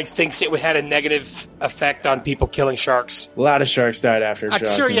 He like thinks it had a negative effect on people killing sharks. A lot of sharks died after. I'm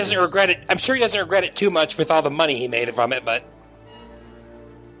Jaws sure he movies. doesn't regret it. I'm sure he doesn't regret it too much with all the money he made from it. But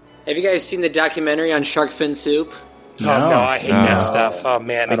Have you guys seen the documentary on shark fin soup? oh no, I hate No. that stuff. Oh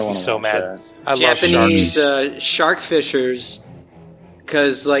man, it I makes don't me wanna so watch mad. that. I love Japanese sharks. shark fishers,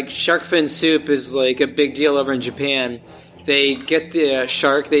 because like shark fin soup is like a big deal over in Japan. They get the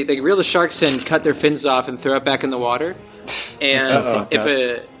shark, they reel the sharks in, cut their fins off, and throw it back in the water. And Uh-oh.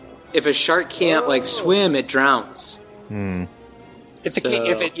 if a shark can't like swim, it drowns. If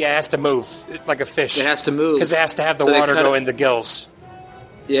it has to move like a fish. It has to move because it has to have the So they water cut go it- in the gills.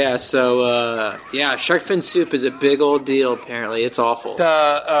 Yeah, so shark fin soup is a big old deal. Apparently, it's awful.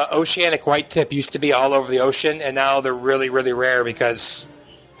 The oceanic white tip used to be all over the ocean, and now they're really, really rare because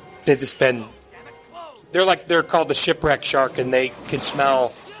they've just been. They're called the shipwreck shark, and they can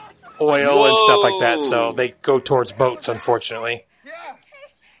smell oil and stuff like that. So they go towards boats, unfortunately.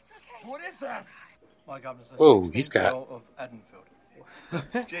 What is that? Whoa, he's got.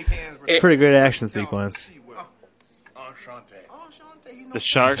 Pretty great action sequence. The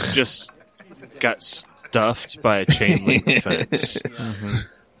shark just got stuffed by a chain link fence.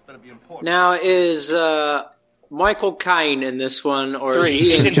 Now, is Michael Caine in this one, or 3. is he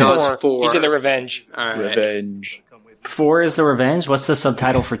He's in in Jaws 4. 4? He's in the Revenge. All right. Revenge. 4 is the Revenge? What's the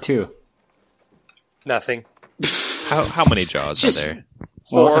subtitle for 2? Nothing. How many Jaws are there?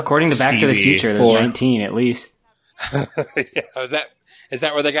 Well, 4. according to Back to the Stevie. Future, there's 4. 19 at least. Yeah, is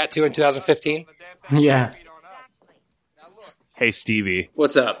that where they got to in 2015? Yeah. Hey, Stevie,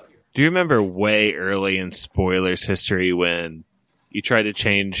 What's up? do you remember way early in Spoilers history when you tried to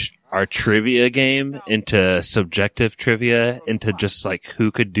change our trivia game into subjective trivia into just like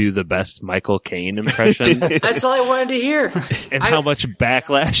who could do the best Michael Caine impression That's all I wanted to hear. and how much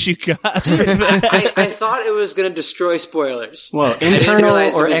backlash you got? I thought it was going to destroy spoilers. Well, I didn't internal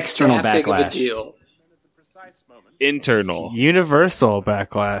realize it or was external that big of a backlash? deal. Internal. Universal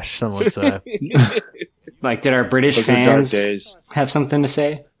backlash, some would say. Like, did our British Those were dark fans days. have something to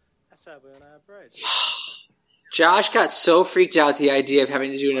say? Josh got so freaked out at the idea of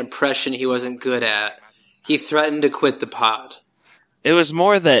having to do an impression he wasn't good at, he threatened to quit the pod. It was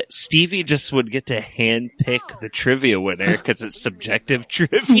more that Stevie just would get to handpick the trivia winner because it's subjective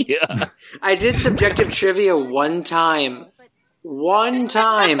trivia. I did subjective trivia one time. One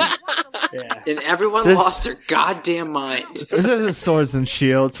time. And everyone This- lost their goddamn mind. This isn't Swords and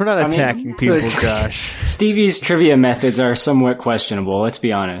Shields. We're not mean, attacking people, look- Josh. Stevie's trivia methods are somewhat questionable, let's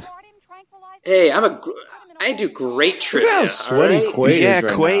be honest. Hey, I do great trivia. Look how sweaty all right? Quaid is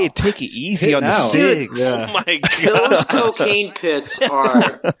right now. take it easy on the out. SIGs. Yeah. Oh my Those god. cocaine pits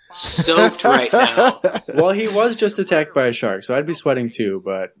are soaked right now. Well, he was just attacked by a shark, so I'd be sweating too,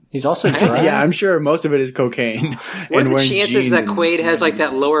 but He's also dry. yeah, I'm sure most of it is cocaine. What are the wearing chances jeans that and- Quaid has like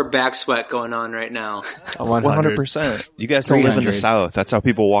that lower back sweat going on right now? 100. 100%. You guys don't live in the 300. South. That's how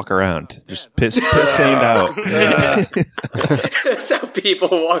people walk around. Just piss stained out. That's how people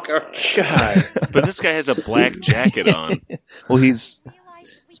walk around. God. But this guy has a black jacket on. Well, he's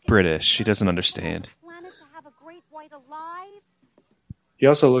British. He doesn't understand. He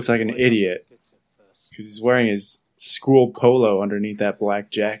also looks like an idiot because he's wearing his school polo underneath that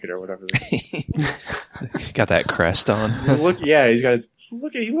black jacket or whatever. Got that crest on. Look, yeah, he's got his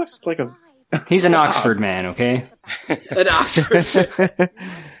look. He looks like a. He's an Oxford man, okay? An Oxford. Look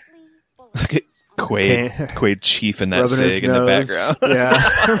at Quaid. Okay. Quaid chief in that Rubbing his SIG in the nose. background.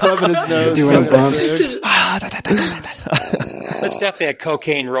 Yeah. Rubbing his nose. Doing a bump. That's definitely a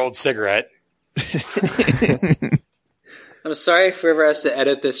cocaine rolled cigarette. I'm sorry if whoever has to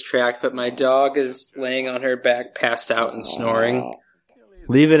edit this track, but my dog is laying on her back, passed out and snoring.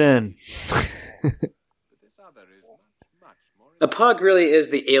 Leave it in. A pug really is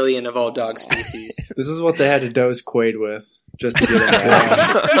the alien of all dog species. This is what they had to dose Quaid with just to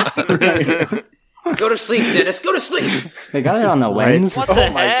get him. Go to sleep, Dennis. Go to sleep. They got it on the lens. What Oh the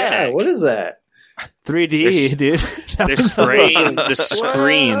my heck? god, what is that? 3D, dude. That They're was spraying the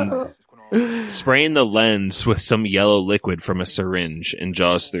screen, spraying the lens with some yellow liquid from a syringe in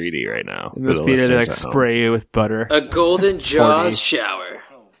Jaws 3D right now. And those Peter, they like spray you with butter. A golden Jaws shower.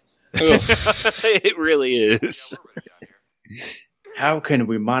 It really is. How can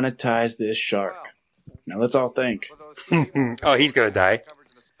we monetize this shark? Now let's all think. Oh, he's gonna die.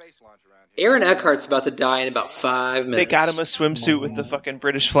 Aaron Eckhart's about to die in about 5 minutes. They got him a swimsuit with the fucking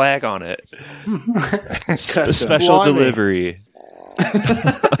British flag on it. Custom. Special Blimey. delivery.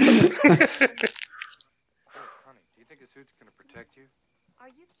 Honey, do you think his suit's gonna protect you?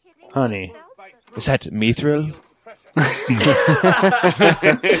 Honey. Is that mithril?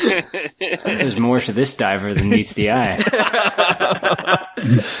 There's more to this diver than meets the eye.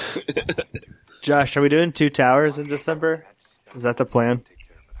 Josh, are we doing 2 towers in December? Is that the plan?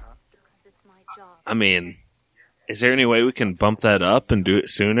 I mean, is there any way we can bump that up and do it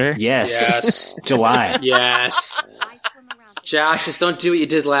sooner? Yes. Yes. July. Yes. Josh, just don't do what you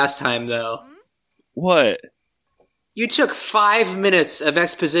did last time, though. What? You took 5 minutes of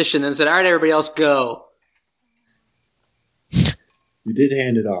exposition and said, all right, everybody else go. You did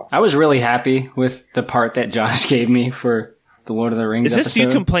hand it off. I was really happy with the part that Josh gave me for the Lord of the Rings Is this you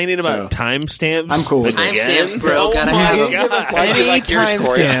episode. complaining about So- timestamps? I'm cool with it. again? Timestamps, bro. Oh Gotta my have 'em. God. Why do you like yours,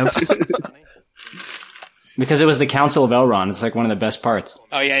 Corey? Because it was the Council of Elrond. It's like one of the best parts.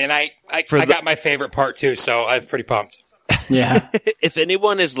 Oh yeah, and I For the- got my favorite part too, so I'm pretty pumped. Yeah. If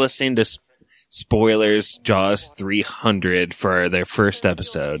anyone is listening to Spoilers Jaws 300 for their first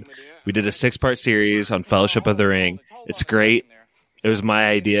episode, we did a 6-part series on Fellowship of the Ring. It's great. It was my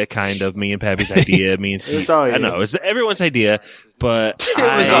idea, kind of. Me and Pappy's idea. Me and Steve. all I you. know it's everyone's idea, but It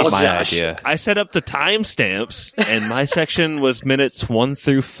was all my Josh. idea. I set up the timestamps, and my section was minutes 1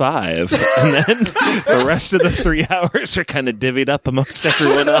 through 5, and then the rest of the 3 hours are kind of divvied up amongst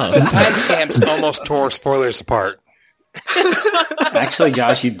everyone else. Timestamps almost tore spoilers apart. Actually,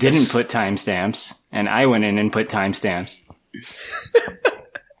 Josh, you didn't put timestamps, and I went in and put timestamps.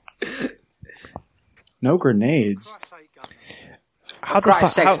 No grenades.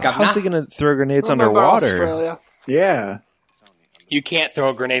 Christ's sakes, Governor. How's he going to throw grenades Remember underwater? Australia? Yeah. You can't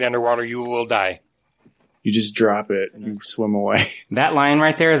throw a grenade underwater. You will die. You just drop it and you swim away. That line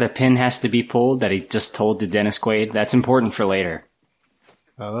right there, the pin has to be pulled that he just told to Dennis Quaid. That's important for later.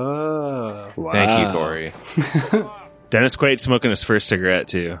 Oh. Thank you, Corey. Dennis Quaid smoking his first cigarette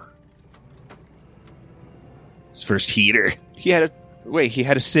too. His first heater. He had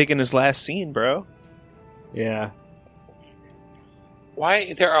a cig in his last scene, bro. Yeah.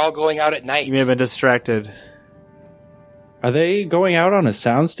 Why they're all going out at night? You may have been distracted. Are they going out on a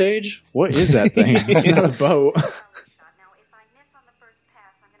soundstage? What is that thing? It's not a boat.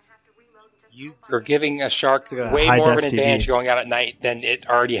 You are giving a shark like a way more of an high-def advantage TV. going out at night than it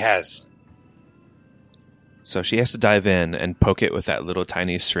already has. So she has to dive in and poke it with that little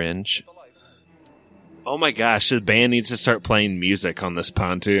tiny syringe. Oh my gosh, the band needs to start playing music on this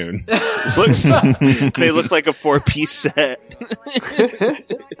pontoon. They look like a 4-piece set.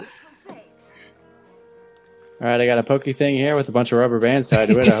 All right, I got a pokey thing here with a bunch of rubber bands tied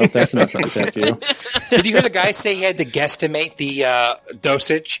to it. I hope that's enough to protect you. Did you hear the guy say he had to guesstimate the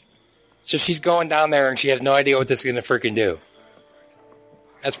dosage? So she's going down there and she has no idea what this is going to freaking do.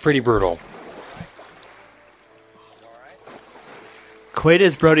 That's pretty brutal. Quaid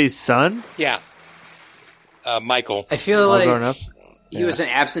is Brody's son? Yeah. Michael. I feel All like grown up? he was an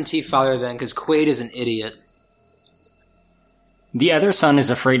absentee father then because Quaid is an idiot. The other son is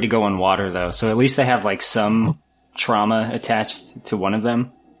afraid to go in water, though, so at least they have, like, some trauma attached to one of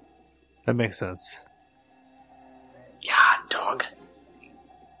them. That makes sense. God, dog.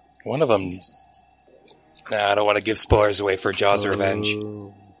 One of them. Nah, I don't want to give spoilers away for Jaws Revenge.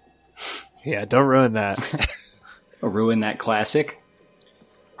 Yeah, don't ruin that. Or ruin that classic.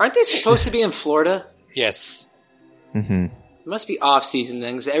 Aren't they supposed to be in Florida? Yes. Mm-hmm. It must be off-season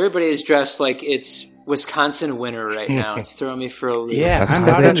things. Everybody is dressed like it's Wisconsin winter right now. It's throwing me for a loop. Yeah, That's I'm how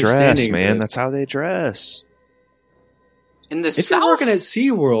not they dress, understanding man. it. That's how they dress. In the If South? you're working at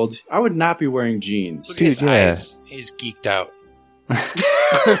SeaWorld, I would not be wearing jeans. Look at his Dude, yeah. eyes. He's geeked out.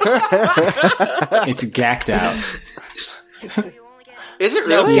 It's gacked out. Is it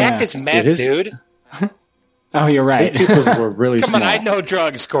No, really? Yeah. Gak is meth, It is. dude. Oh, you're These right. people were really Come on, small. I know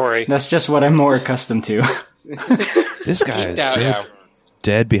drugs, Corey. That's just what I'm more accustomed to. This guy Geeked is out, so yeah.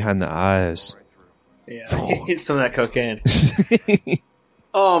 dead behind the eyes. Yeah, he needs some of that cocaine.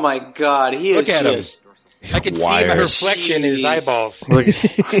 Oh my god, he Look is at him. just... I can see my Wired. reflection in his Jeez. eyeballs. Look,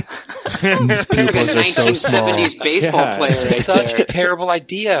 He's like a Pupils are so 1970s baseball Yeah. player This is right such there. a terrible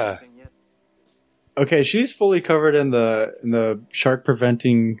idea. Okay, she's fully covered in the shark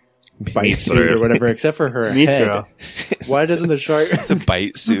preventing bite suit Mithril. or whatever, except for her Mithril. head. Why doesn't the shark? The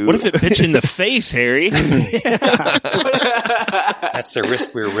bite suit. What if it bit you in the face, Harry? That's a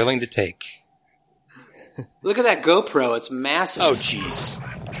risk we're willing to take. Look at that GoPro. It's massive. Oh, jeez.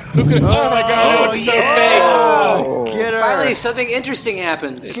 Who could? Oh my god, it looks so fake. Get her! Finally, something interesting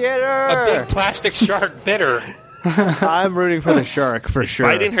happens. Get A her! big plastic shark bit her. I'm rooting for the shark for sure.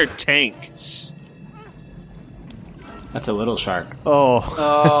 Biting her tank. That's a little shark. Oh,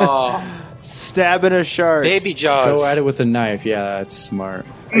 Oh, stabbing a shark. Baby Jaws. Go at it with a knife. Yeah, that's smart.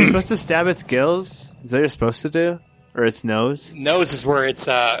 Are you supposed to stab its gills? Is that what you're supposed to do? Or its nose? Nose is where it's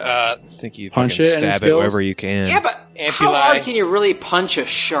I think you Punch fucking it and it stab it spills? wherever you can. yeah, but how Ampuli. hard can you really punch a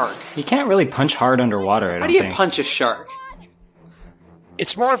shark? You can't really punch hard underwater, I How don't do you think. punch a shark?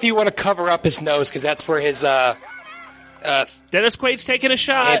 It's more if you want to cover up his nose because that's where his Dennis Quaid's taking a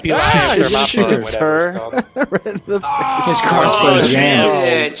shot. ampullae Ah, or he mappa or shoots whatever her. it's called. His crossbow jams.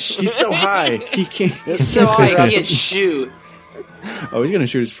 Bitch. He's so high. He can't. He's so high he can't shoot. Oh, he's gonna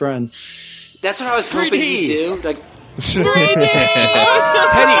shoot his friends. That's what I was hoping 3D. he'd do. Like,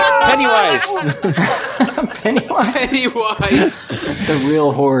 Pennywise. Pennywise. The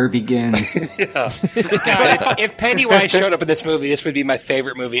real horror begins. God, if Pennywise showed up in this movie, this would be my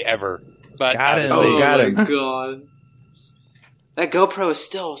favorite movie ever. But Got it. obviously, Oh, got my him. god. That GoPro is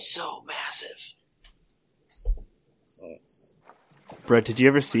still so massive. Brett, did you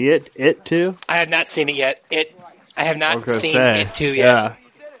ever see it? It too? I have not seen it yet. I have I not was gonna seen say. it too yet. Yeah.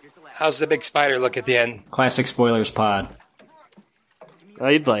 How's the big spider look at the end? Classic spoilers pod. Oh,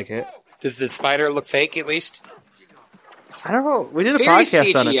 you'd like it. Does the spider look fake at least? I don't know. We did a Very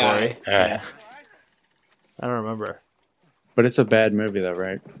podcast on it, CGI. Corey. All right. I don't remember. But it's a bad movie, though,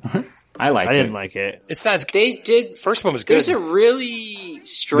 right? I like I it. didn't like it. It's not. They did. First one was good. There's a really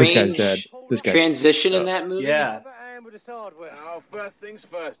strange This guy's dead. This guy's transition in that movie. Yeah. Now, first things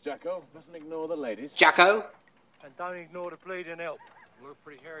first, Jacko. Mustn't ignore the ladies. Jacko. And don't ignore the bleeding help. We're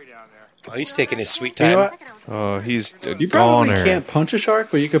pretty hairy down there. Oh, he's taking his sweet You time. know what? Oh, he's a You probably goner. can't punch a shark,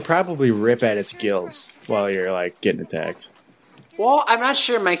 but you could probably rip at its gills while you're like getting attacked. Well, I'm not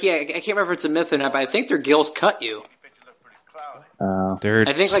sure, Mikey. I can't remember if it's a myth or not, but I think their gills cut you. Their,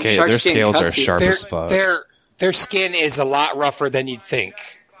 I think, like, their shark skin scales are cuts you. sharp Their, as fuck. their skin is a lot rougher than you'd think.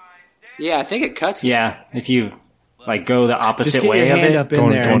 Yeah, I think it cuts you. Yeah, if you like go the Just opposite get way your of hand it. up in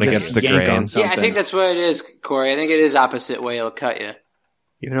Going- there going and against just the yank grain. on something. Yeah, I think that's what it is, Corey. I think it is opposite way. It'll cut you.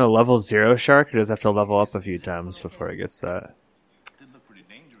 Even a level 0 shark does have to level up a few times before it gets that.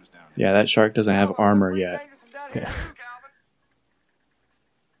 Yeah, that shark doesn't have armor yet. Yeah.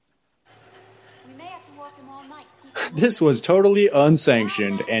 This was totally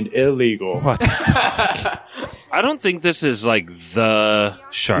unsanctioned and illegal. What? I don't think this is like the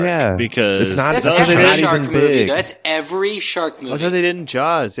shark. Yeah, because it's not- That's That's every not shark even movie. big. That's every shark movie. That's what they did in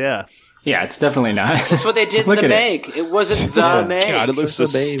Jaws, yeah. Yeah, it's definitely not. That's what they did in Look the at Meg. It wasn't the Meg. God, it looks so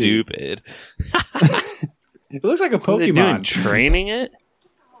Just a baby. stupid. It looks like a What are they doing? Pokemon. Training it?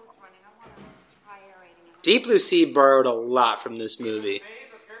 Deep Blue Sea borrowed a lot from this movie.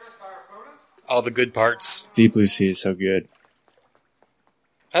 All the good parts. Deep Blue Sea is so good.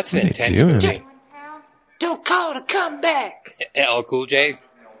 That's an What are they intense doing? movie. Don't call to come back. LL Cool J.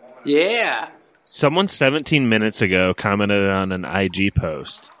 Yeah. Someone 17 minutes ago commented on an IG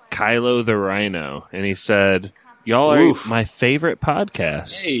post, Kylo the Rhino, and he said, "Y'all are Oof. my favorite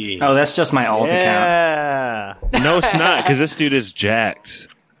podcast." Hey. Oh, that's just my alt account. Yeah. No, it's not, because this dude is jacked.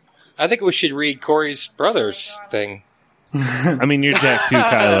 I think we should read Corey's brother's thing. I mean, you're jacked too,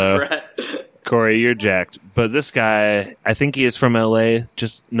 Kylo. Brett. Corey, you're jacked. But this guy, I think he is from LA.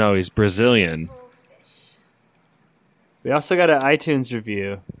 No, he's Brazilian. We also got an iTunes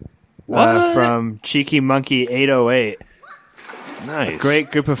review What? from Cheeky Monkey 808. Nice.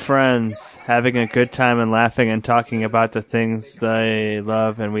 Great group of friends having a good time and laughing and talking about the things they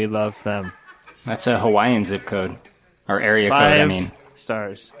love and we love them. That's a Hawaiian zip code. Or area code, I 5 mean.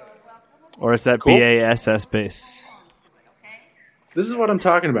 stars. Or is that Cool. BASS base? This is what I'm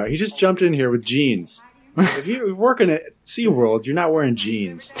talking about. He just jumped in here with jeans. If you're working at SeaWorld, you're not wearing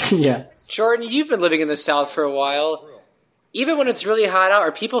jeans. Yeah. Jordan, you've been living in the South for a while. Even when it's really hot out,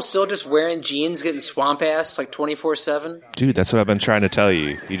 are people still just wearing jeans, getting swamp ass like 24/7? Dude, that's what I've been trying to tell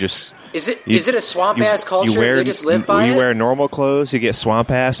you. You just Is it a swamp ass culture? You wear, They just live by you it. wear normal clothes, you get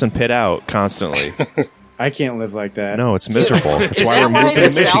swamp ass and pit out constantly. I can't live like that. No, it's miserable. That's Is why that we're why moving the to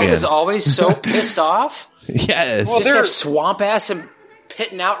South Michigan. is always so pissed off? Yes. Well, Just they're- have swamp ass and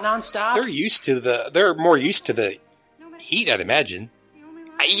pitting out nonstop. They're more used to the heat, I'd imagine.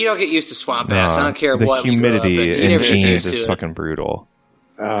 You don't get used to swamp ass. I don't care the what we grew up in. humidity You in never get jeans used is to it. fucking brutal.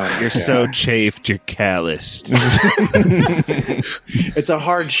 Oh, You're so chafed, you're calloused. It's a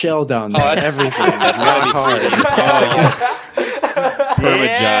hard shell down there. that's- Everything. That's gotta be hard. Oh, yes.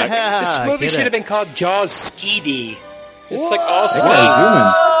 Permajock. This movie get should it. have been called Jaws Skeety. It's like all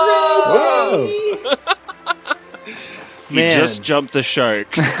Wow, ski. He Man. just jumped the shark.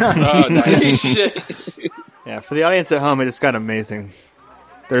 Oh, nice. Yeah, for the audience at home, it just got amazing.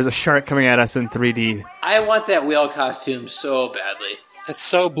 There's a shark coming at us in 3D. I want that whale costume so badly. It's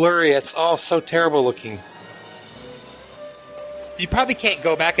so blurry. It's all so terrible looking. You probably can't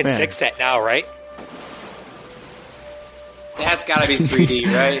go back and Man. fix that now, right? That's got to be 3D,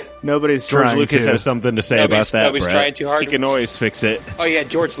 right? Nobody's George trying Lucas to. has something to say Nobody's- about that. nobody's Brett. trying too hard. He can always fix it. Oh yeah,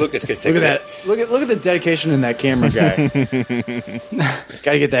 George Lucas could Look fix at it. that. Look at the dedication in that camera guy.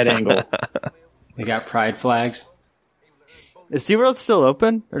 Got to get that angle. They got pride flags. Is SeaWorld still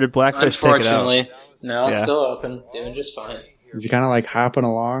open? Or did Blackfish take it out? Unfortunately, no, it's Yeah. still open, doing just fine. Is he kind of like hopping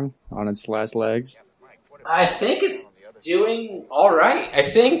along on its last legs? I think it's doing all right. I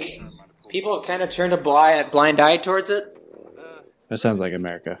think people have kind of turned a blind eye towards it. That sounds like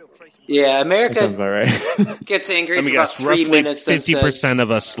America. Yeah, That sounds America about right. gets angry Let me for about guess, 3 roughly minutes. Then 50% says,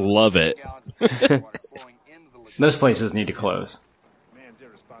 of us love it. Those places need to close.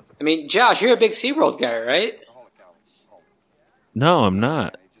 I mean, Josh, you're a big SeaWorld guy, right? No, I'm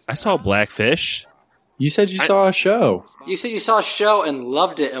not. I saw Blackfish. You said you saw a show. You said you saw a show and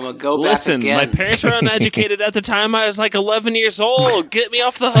loved it and would go Listen, back again. my parents were uneducated at the time. I was like 11 years old. Get me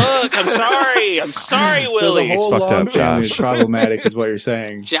off the hook. I'm sorry. I'm sorry, So the Willie. whole fucked Long up, family is Josh. problematic, is what you're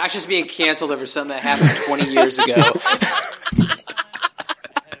saying. Josh is being canceled over something that happened 20 years ago.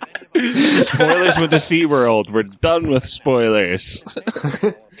 Spoilers with the SeaWorld. We're done with spoilers.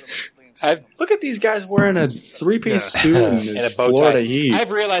 Look at these guys wearing a three-piece suit in And this a bow tie. Florida heat.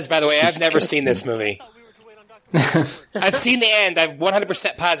 I've realized, by the way, I've never seen this movie. I've seen the end. I'm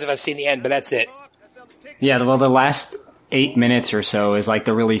 100% positive I've seen the end, but that's it. Yeah, well, the last 8 minutes or so is like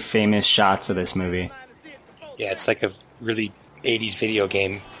the really famous shots of this movie. Yeah, it's like a really 80s video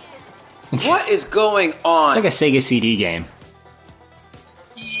game. What is going on? It's like a Sega CD game.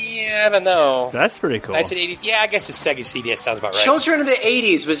 Yeah, I don't know. That's pretty cool. 1980. Yeah, I guess it's Sega CD. That sounds about right. Children of the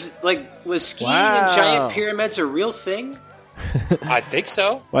 80s was skiing Wow. in giant pyramids a real thing? I think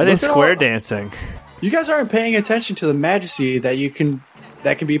so. Why are they Look at square all- dancing? You guys aren't paying attention to the majesty that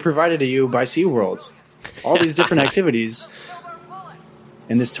can be provided to you by SeaWorld. All these different activities.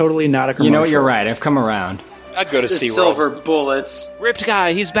 And it's totally not a commercial. You know what? You're right. I've come around. I'd go to The SeaWorld. silver bullets. Ripped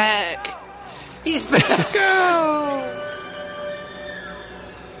guy, he's back. He's back.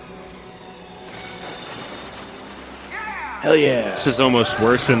 Hell yeah. This is almost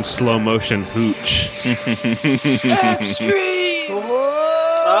worse than slow motion hooch.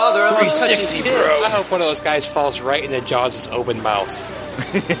 Oh, they're almost touching 360, tits. bro. I hope one of those guys falls right into Jaws' open mouth.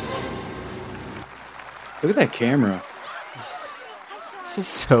 Look at that camera. This is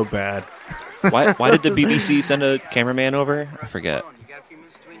so bad. Why did the BBC send a cameraman over? I forget.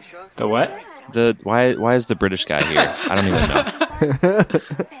 The what? Why is the British guy here? I don't even know.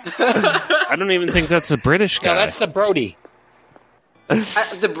 I don't even think that's a British guy. No, that's the Brody.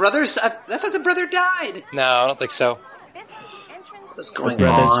 The brothers. I thought the brother died. No, I don't think so. What's going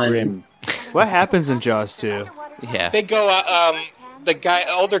Brothers on? Grimm. What happens in Jaws 2? Yeah. They go, the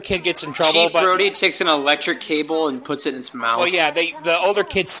older kid gets in trouble, Chief but... Brody takes an electric cable and puts it in its mouth. Well, yeah, the older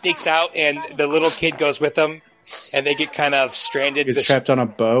kid sneaks out, and the little kid goes with them, and they get kind of stranded. Gets trapped on a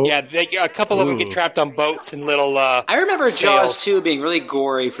boat. Yeah, a couple of them get trapped on boats and little, I remember sails. Jaws 2 being really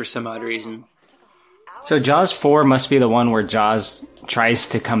gory for some odd reason. So Jaws 4 must be the one where Jaws tries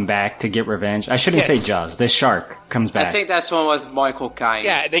to come back to get revenge. I shouldn't Yes. say Jaws. The shark comes back. I think that's the one with Michael Caine.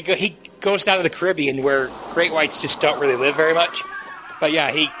 Yeah, he goes down to the Caribbean where great whites just don't really live very much. But yeah,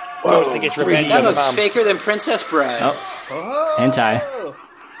 he goes and gets revenge That on looks the faker than Princess Bride. Oh. Hentai.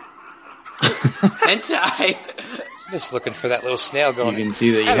 Hentai. Just looking for that little snail You going. can see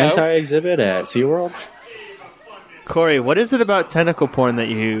the Hello. hentai exhibit at SeaWorld. Corey, what is it about tentacle porn that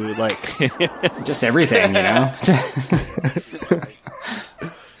you like? Just everything, you know?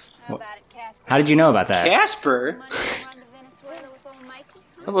 How did you know about that? Casper?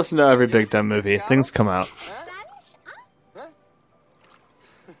 I've listened to every Big Dumb movie. Things come out.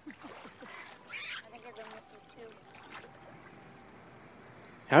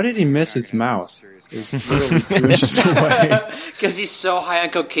 How did he miss its mouth? It was literally 2 inches away. Because he's so high on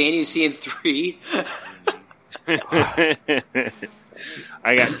cocaine, he's seeing 3. I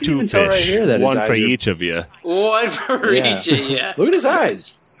got 2 can tell fish, right here that his one eyes for are- each of you. One for Yeah. each of you. Look at his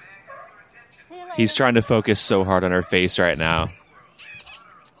eyes. He's trying to focus so hard on her face right now.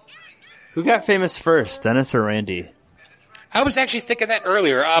 Who got famous first, Dennis or Randy? I was actually thinking that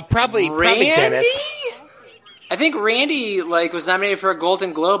earlier. Probably Randy? Dennis. I think Randy was nominated for a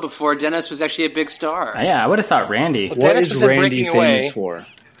Golden Globe before Dennis was actually a big star. Yeah, I would have thought Randy. What Dennis is was in Randy Breaking famous Away. for?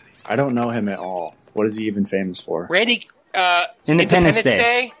 I don't know him at all. What is he even famous for? Randy, Independence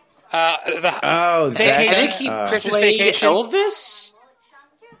Day. Oh, Vacation. I that. think he Christmas played Vacation. Elvis?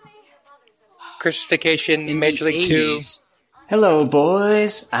 Christmas Vacation, In Major the League 2. 80s. Hello,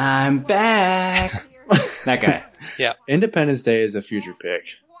 boys. I'm back. That guy. Yeah. Independence Day is a future pick.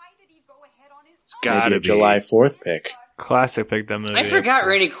 It's Maybe gotta a be. July 4th pick. Classic Big Dumb movie. I forgot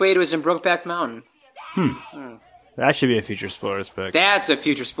Randy Quaid was in Brokeback Mountain. That should be a future spoilers pick. That's a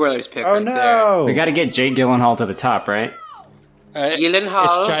future spoilers pick Oh right no! We got to get Jake Gyllenhaal to the top, right?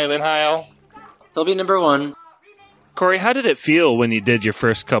 Gyllenhaal. It's Gyllenhaal. He'll be number 1. Corey, how did it feel when you did your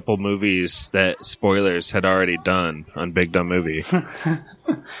first couple movies that spoilers had already done on Big Dumb Movie?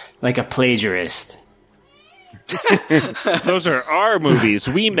 Like a plagiarist. Those are our movies.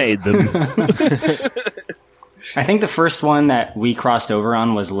 We made them. I think the first one that we crossed over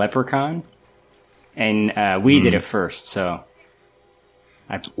on was Leprechaun. And we did it first, so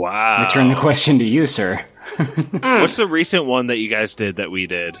I Wow. return the question to you, sir. What's the recent one that you guys did that we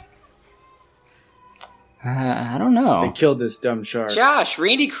did? I don't They know. killed this dumb shark. Josh,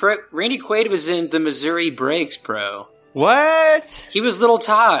 Randy Quaid was in the Missouri Breaks, bro. What? He was Little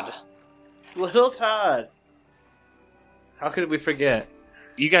Todd. Little Todd. How could we forget?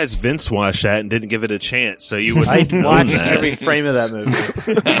 You guys Vince watched that and didn't give it a chance, so you I wouldn't know watched that. every frame of that movie.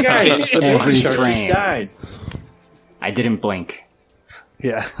 You guys, the Every baby shark just frame. died. I didn't blink.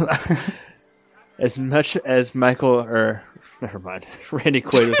 Yeah. As much as Michael or Never mind. Randy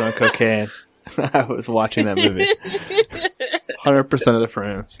Quaid was on cocaine. I was watching that movie. 100% of the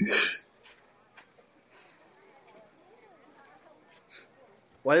frames.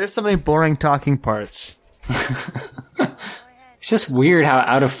 Why there's so many boring talking parts? It's just weird how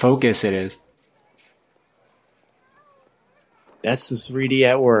out of focus it is. That's the 3D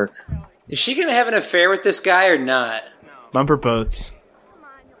at work. Is she going to have an affair with this guy or not? Bumper boats.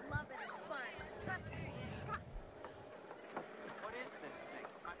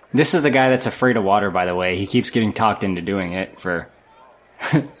 This is the guy that's afraid of water, by the way. He keeps getting talked into doing it for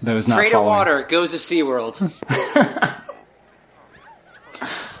those not Afraid of following. water, goes to SeaWorld.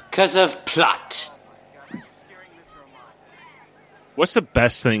 Because of plot. What's the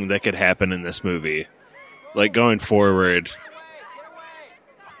best thing that could happen in this movie? Like, going forward.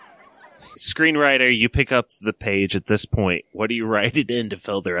 Screenwriter, you pick up the page at this point. What do you write it in to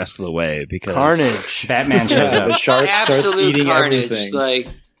fill the rest of the way? Because Carnage. Batman shows The up. shark starts Absolute eating carnage. everything. Like,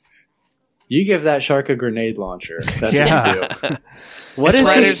 You give that shark a grenade launcher. That's Yeah. what you do. What is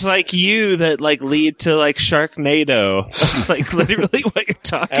writers like you that like lead to like Sharknado. That's like literally what you're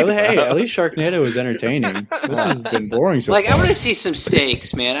talking Hey, about. at least Sharknado is entertaining. This has been boring so like I far. want to see some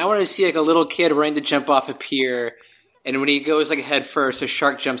stakes, man. I want to see like a little kid running to jump off a pier, and when he goes like head first, a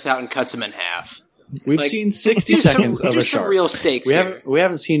shark jumps out and cuts him in half. We've like, seen 60 do some- seconds of do a some shark. real stakes We here.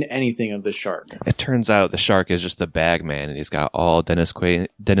 haven't seen anything of the shark. It turns out the shark is just the bag man, and he's got all Dennis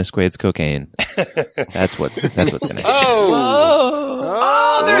Quaid's cocaine. That's what's going to happen.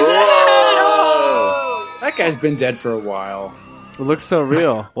 Oh, there's a head! Oh! That guy's been dead for a while. It looks so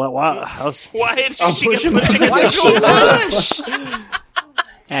real. Wow. How's Why did I'm she get pushing my pushing Why'd it? you push?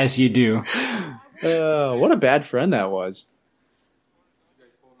 As you do. What a bad friend that was.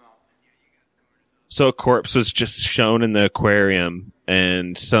 So a corpse was just shown in the aquarium,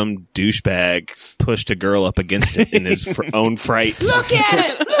 and some douchebag pushed a girl up against it in his own fright. Look at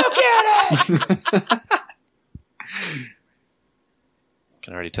it! Look at it! I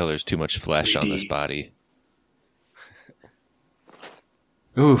can already tell there's too much flesh on this body.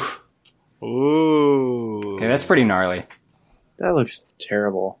 Oof. Ooh. Okay, that's pretty gnarly. That looks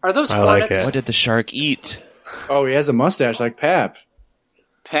terrible. Are those I like hornets? it. What did the shark eat? Oh, he has a mustache like Pap.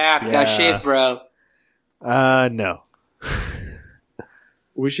 Pap, Yeah. got shaved, bro. No.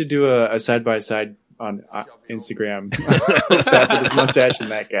 We should do a side-by-side on Instagram. Pap with his mustache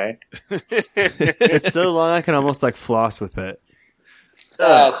and that guy. It's so long I can almost like floss with it.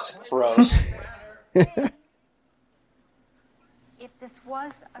 That's gross. If this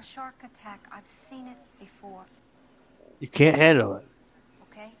was a shark attack, I've seen it before, You can't handle it.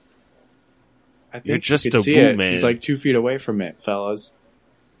 okay? I think You're you just could a see woo it. man. He's like 2 feet away from it, fellas.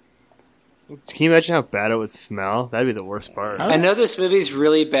 Can you imagine how bad it would smell? That'd be the worst part. I know this movie's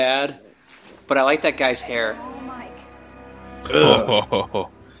really bad, but I like that guy's hair. Oh, Mike. Oh,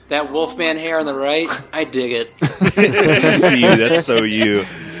 That Wolfman hair on the right, I dig it. see you. That's so you.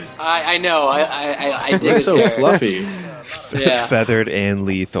 I know. I dig They're his so hair. fluffy. Yeah. Feathered and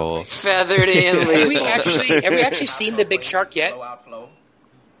lethal. Feathered and Have we lethal. actually seen the big shark yet?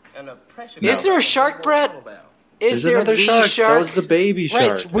 Is there a shark, Brett? Is There's there another the shark. shark? That was the baby shark.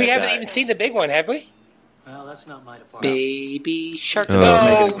 Right, we that haven't died. even seen the big one, have we? Baby shark. Oh.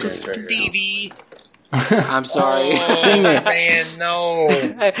 Oh, making a face right here. Stevie. I'm sorry. Sing it. Man,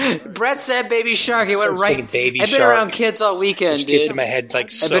 no. Brett said baby shark. He went So right. singing Baby I've been Shark. around kids all weekend, Which gets dude. in my head like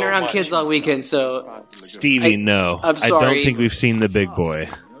I've so been around much. kids all weekend, so Stevie, no. I'm I sorry. don't think we've seen the big boy.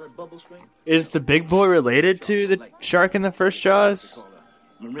 Is the big boy related to the shark in the first Jaws?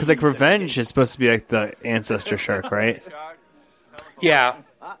 Because like Revenge is supposed to be like the ancestor shark, right? Yeah.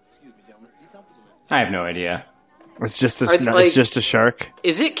 I have no idea. It's just a, Are- no, like- it's just a shark.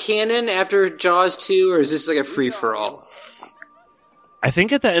 is it canon after Jaws 2, or is this like a free for all? I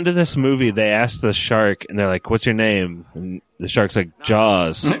think at the end of this movie, they ask the shark, and they're like, "What's your name?" And the shark's like,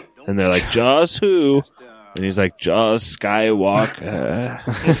 "Jaws," and they're like, "Jaws who?" And he's like, "Jaws Skywalker."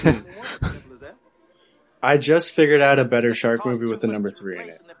 I just figured out a better shark movie with a number 3 in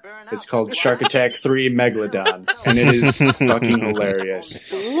it. It's called Shark Attack 3 Megalodon, and it is fucking hilarious.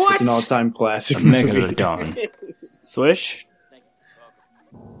 What? It's an all-time classic movie. Megalodon. Swish.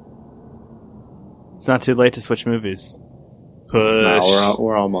 It's not too late to switch movies. No,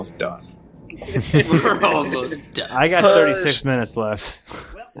 we're almost done. We're almost done. I got 36 minutes left.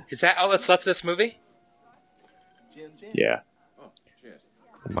 Is that all that's left of this movie? Yeah.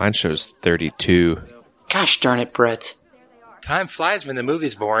 Mine shows 32. Gosh darn it, Brett. Time flies when the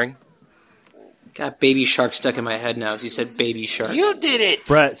movie's boring. Got baby shark stuck in my head now because you said baby shark. You did it!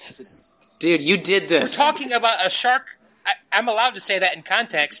 Brett, Dude, you did We're this. talking about a shark. I'm allowed to say that in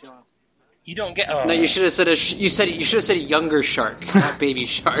context. You don't get. Oh. No, you should have said you should have said a younger shark, not baby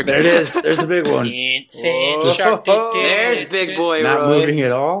shark. There it is. There's the big one. Infant shark. There's big boy Not Roy. moving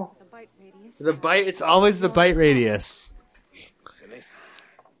at all. The bite. It's always the bite radius.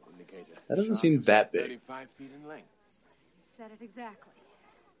 That doesn't seem that big. 35 feet in length. Said it exactly.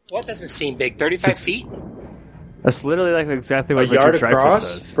 What doesn't seem big? 35 feet? That's literally like exactly A what yard Richard Dreyfuss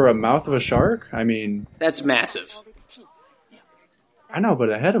across does. for a mouth of a shark? I mean, That's massive. I know, but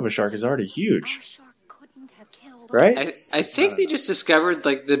a head of a shark is already huge, Shark couldn't have killed. right? I think they just discovered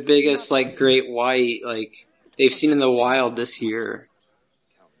like the biggest like great white like they've seen in the wild this year.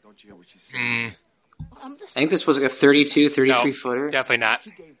 I think this was like a 32, 33 No, footer. definitely not.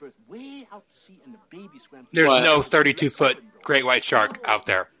 She gave birth way out to sea and the baby swam. There's What? no 32-foot great white shark out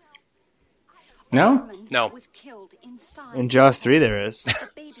there. No? No. Was killed inside. In Jaws 3, there is. The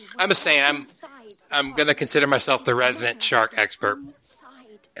baby was I'm just saying, I'm going to consider myself the resident shark expert,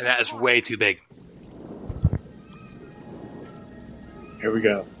 inside. and that is way too big. Here we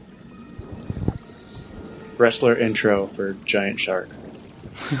go. Wrestler intro for giant shark.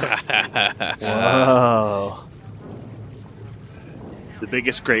 Oh. The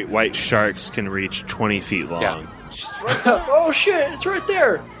biggest great white sharks can reach 20 feet long. Yeah. Oh shit! It's right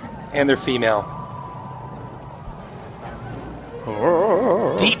there. And they're female.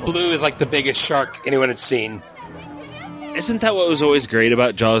 Deep blue is like the biggest shark anyone had seen. Isn't that what was always great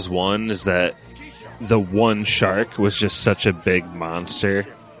about Jaws 1? Is that the one shark was just such a big monster?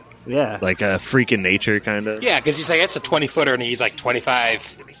 Yeah. Like a freak in nature, kind of? Yeah, because he's like, it's a 20-footer, and he's like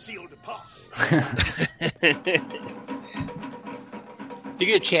 25. If you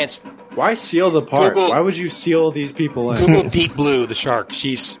get a chance, Why seal the part? Google- Why would you seal these people in? Google Deep Blue, the shark.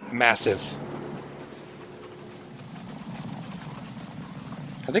 She's massive.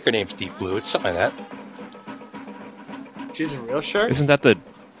 I think her name's Deep Blue. It's something like that. She's a real shark? Isn't that the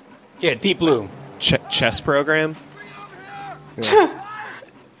Yeah, Deep Blue. chess program?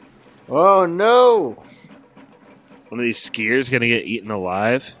 Oh, no. One of these skiers gonna get eaten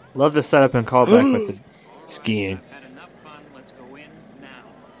alive? Love the setup and callback with the skiing.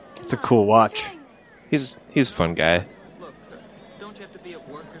 It's a cool watch. He's a fun guy. Look, don't you have to be at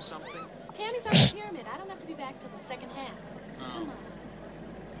work or something? Tammy's on the pyramid. I don't have to be back till the second half.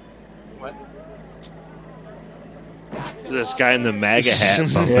 What? This guy in the MAGA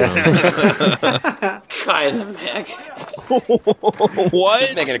hat bumping him. Guy in the Mac. What?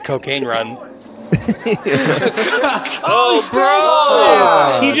 He's making a cocaine run. Oh,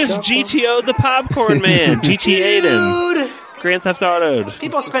 bro! He just GTO'd the popcorn man. GTA'd him. Dude! Grand Theft Auto'd.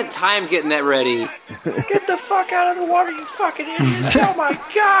 People spent time getting that ready. Get the fuck out of the water, you fucking idiots! Oh my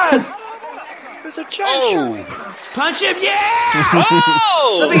god! There's a giant shark. Punch him, yeah!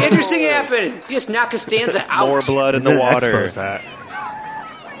 Oh! Something interesting happened. You just knock Costanza out. More blood in He's the gonna water. expose that.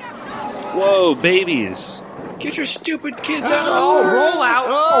 Whoa, babies. Get your stupid kids out of the Oh, water! roll out.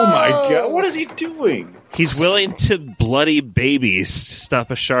 Oh my god! What is he doing? He's willing to bloody babies to stop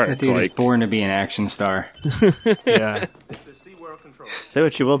a shark. That dude is Like, born to be an action star. Yeah. Say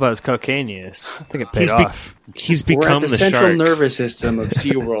what you will about his cocaine use. I think it paid he's, off. he's We're at become the the central shark. nervous system of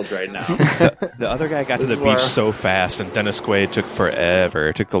SeaWorld right now. The other guy got to This the is where- beach so fast, and Dennis Quaid took forever.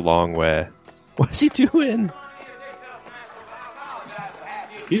 It took the long way. What's he doing?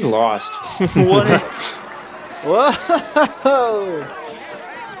 He's lost. What? Whoa!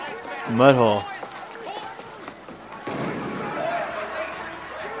 Mudhole.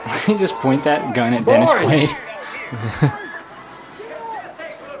 You just point that gun at Dennis Boys! Quaid.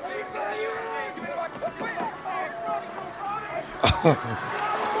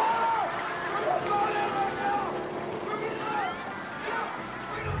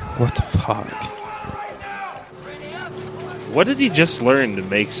 What the fuck? What did he just learn that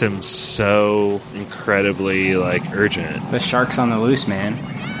makes him so incredibly, like, urgent? The shark's on the loose, man.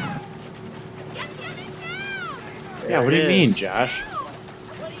 Yeah, what do you it mean, is. Josh?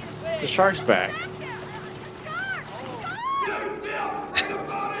 The shark's back.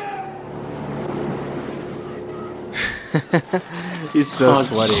 He's so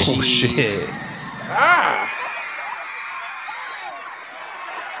sweaty. Oh shit!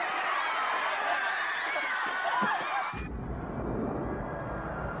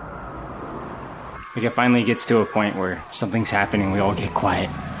 Like it finally gets to a point where something's happening, we all get quiet.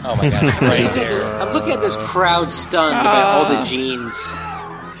 Oh my god, right there. I'm looking at this crowd stunned by all the genes.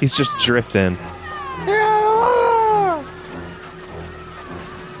 He's just drifting.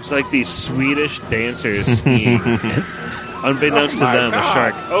 It's like these Swedish dancers skiing. Unbeknownst to them, a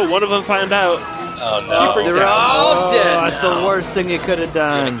shark. Oh, one of them found out. Oh no. They're all Oh, dead. that's the worst thing you could have You're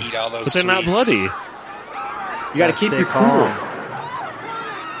done. gonna eat all those But they're not sweets. bloody. You gotta keep Stay your calm. cool.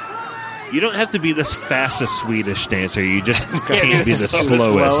 You don't have to be the fastest Swedish dancer. You just can't be the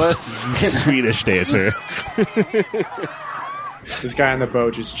slowest Swedish dancer. This guy on the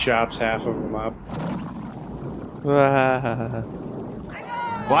boat just chops half of them up.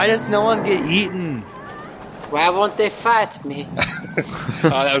 Why does no one get eaten? Why won't they fight me? Oh,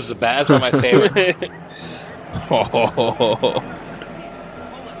 that was the best. That's one of my favorite.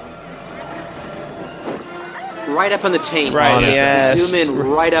 Right up on the taint. Right, yes. Zoom in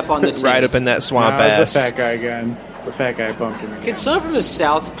right up on the taint. Right up in that swamp Nah, ass. it's the fat guy again. The fat guy bumped him again. Can someone from the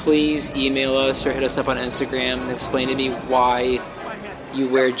South please email us or hit us up on Instagram and explain to me why you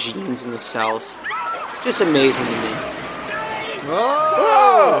wear jeans in the South? Just amazing to me.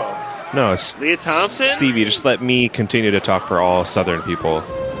 No, Leah Thompson? Stevie, just let me continue to talk for all Southern people.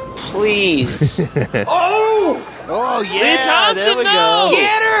 Please. Oh, yeah. Leah Thompson, there we no! go.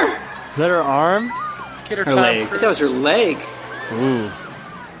 Get her! Is that her arm? Get her Her Tom leg. I Cruise. thought that was her leg. Ooh.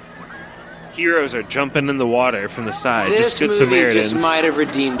 Heroes are jumping in the water from the side. This just good movie Samaritans. just might have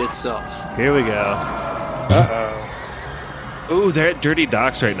redeemed itself. Here we go. Ooh, they're at Dirty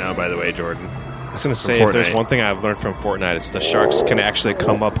Docks right now, by the way, Jordan. I was going to say, if there's Fortnite. one thing I've learned from Fortnite, it's the sharks can actually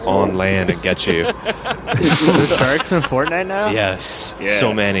come up on land and get you. There's sharks in Fortnite now? Yes. Yeah.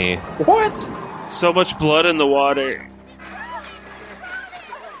 So many. What? So much blood in the water.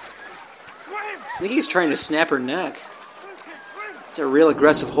 I think he's trying to snap her neck. It's a real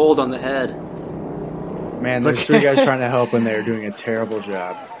aggressive hold on the head. Man, there's three guys trying to help and they're doing a terrible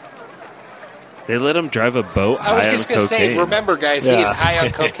job. They let him drive a boat I was high just on going to say, cocaine. remember, guys, he is high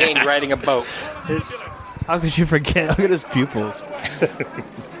on cocaine riding a boat. How could you forget? Look at his pupils.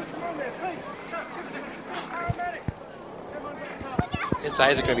 His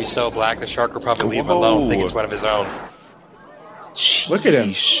eyes are going to be so black, the shark will probably leave him alone, think it's one of his own. Look at him.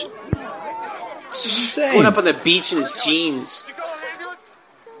 It's insane. Going up on the beach in his jeans.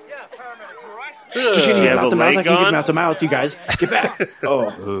 Just getting Yeah, mouth the to mouth. I leg can get on? mouth to mouth. You guys, get back.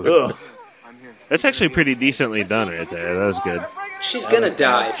 Ugh. That's actually pretty decently done right there. That was good. She's gonna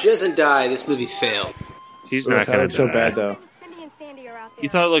die. If she doesn't die, this movie failed. He's Ugh, not that going looks to die. so bad though. Cindy and Sandy are out there. You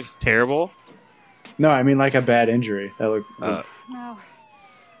thought it looked terrible? No, I mean like a bad injury. That looked was No.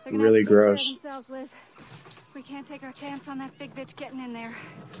 They're gonna really have to take care of gross. themselves, Liz. We can't take our chance on that big bitch getting in there.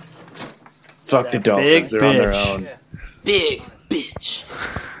 fuck the Dolphins. They're on their bitch. own. Big bitch.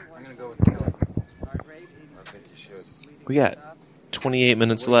 We got 28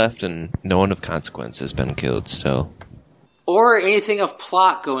 minutes left, and no one of consequence has been killed still. Or anything of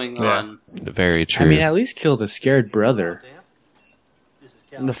plot going on. Very true. I mean, at least kill the scared brother.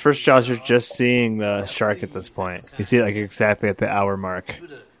 In the first Jaws, you're just seeing the shark at this point. You see it like exactly at the hour mark.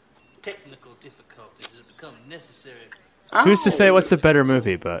 Technical difficulties that become necessary Who's to say what's the better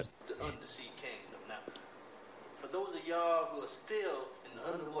movie, but to undersea kingdom. Now, for those of y'all who are still in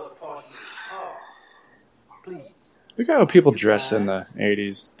the underwater portion of the car, please, Look at how people dressed in the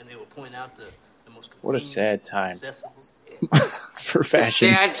 80s. and they will point out the most What a sad time accessible. for A fashion.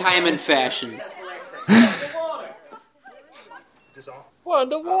 sad time in fashion.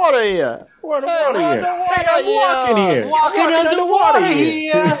 underwater here. Underwater here. Hey, I'm walking here. Walking underwater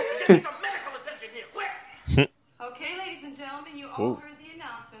here. Okay, ladies and gentlemen, you all heard the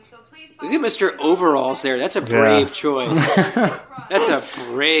announcement, so please Look at Mr. Overalls there. That's a brave choice. That's a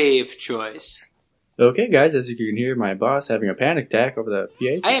brave choice. Okay, guys, as you can hear, my boss having a panic attack over the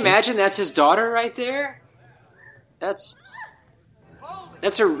PA system. I imagine that's his daughter right there. That's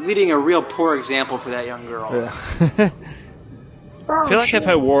leading a real poor example for that young girl. I feel like if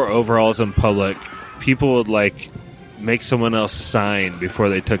I wore overalls in public, people would like make someone else sign before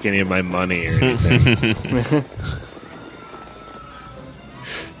they took any of my money or anything.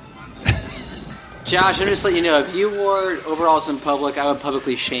 Josh, I'm just letting you know, if you wore overalls in public, I would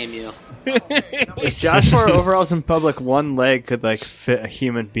publicly shame you. If Josh wore overalls in public, one leg could like fit a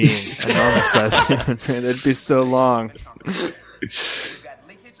human being, a normal sized human being. It'd be so long.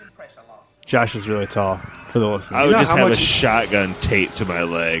 Josh is really tall for the listeners. I would You know just how have a much- shotgun taped to my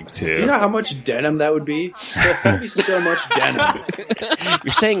leg too. Do you know how much denim that would be? That would be so much denim.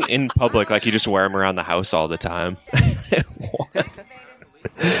 You're saying in public like you just wear them around the house all the time.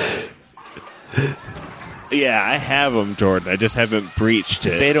 Yeah, I have them, Jordan. I just haven't breached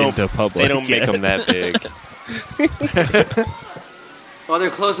it into public. They don't make yet. them that big. Well, they're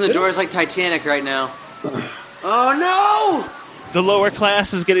closing the doors like Titanic right now. Oh no! The lower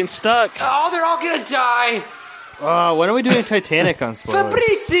class is getting stuck. Oh, they're all gonna die. When are we doing Titanic on spoilers?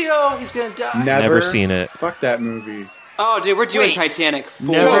 Fabrizio, he's gonna die. Never seen it. Fuck that movie. Oh, dude, we're doing Wait. Titanic.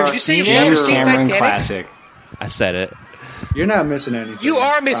 George, did you say you've never seen Cameron Titanic? classic. I said it. You're not missing anything. You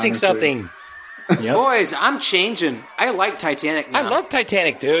are missing honestly. something. Yep. Boys, I'm changing. I like Titanic now. I love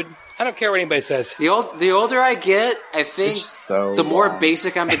Titanic, dude. I don't care what anybody says. The older I get, I think so the more long.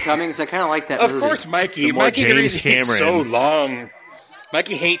 basic I'm becoming, because I kind of like that Of movie. course, Mikey. The more Mikey, the James reason it's so Cameron. long.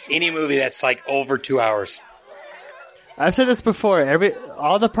 Mikey hates any movie that's like over 2 hours. I've said this before.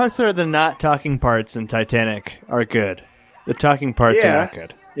 All the parts that are the not talking parts in Titanic are good. The talking parts are Yeah. not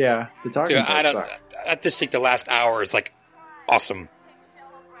good. Yeah, the talking Dude, parts suck. I just think the last hour is like awesome.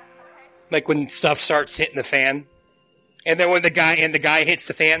 Like when stuff starts hitting the fan, and then when the guy hits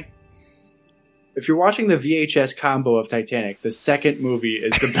the fan. If you're watching the VHS combo of Titanic, the second movie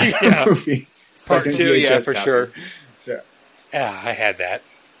is the best Yeah. movie. Part Second 2, yeah, VHS for copy. sure. Yeah. Yeah, I had that.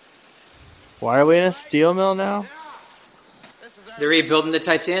 Why are we in a steel mill now? They're rebuilding the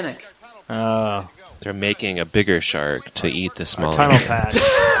Titanic. Oh, They're making a bigger shark to eat the smaller. tunnel patch.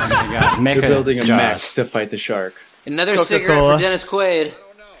 Oh my God. They're building a mech Jaws. to fight the shark. Another Coca-Cola. cigarette for Dennis Quaid.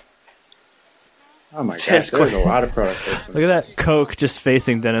 Oh my god, Dennis there's a Quaid. lot of product placement. Look at that Coke just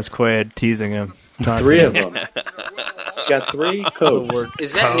facing Dennis Quaid, teasing him. 3 of them. He's got 3 Cokes.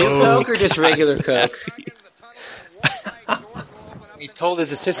 Is that new Coke or just regular Coke? He told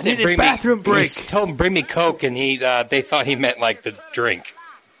his assistant, I need a bathroom break. He told him, bring me Coke, and they thought he meant like the drink.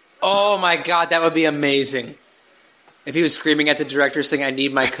 Oh my god, that would be amazing. If he was screaming at the director saying, "I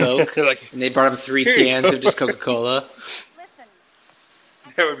need my Coke," Like, and they brought him 3 "Here you cans go." of just Coca-Cola.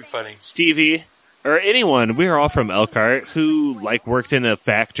 That would be funny. Stevie, or anyone, we're all from Elkhart who like worked in a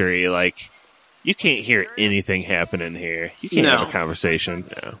factory. Like, you can't hear anything happening here. You can't No. have a conversation.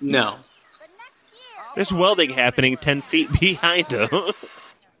 No. No. There's welding happening 10 feet behind him.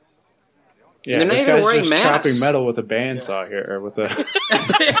 Yeah, They're not this even guy's wearing just masks. chopping metal with a bandsaw here, or with a. It's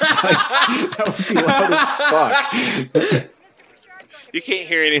like, that would be loud as fuck. You can't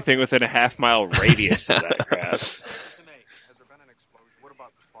hear anything within a half-mile radius of that crap.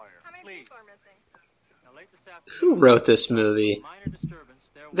 Who wrote this movie?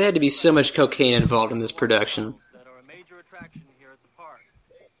 There had to be so much cocaine involved in this production.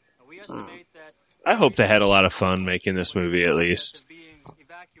 I hope they had a lot of fun making this movie, at least.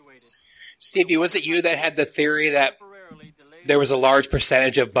 Stevie, was it you that had the theory that there was a large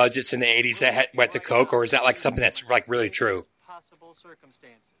percentage of budgets in the 80s that went to Coke, or is that like something that's like really true?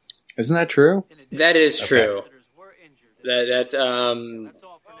 Isn't that true? That is Okay. true.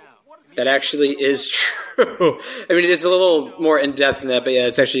 That actually is true. I mean, it's a little more in depth than that, but yeah,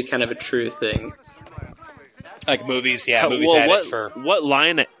 it's actually kind of a true thing. Like movies, yeah, movies Well, had what, it for. what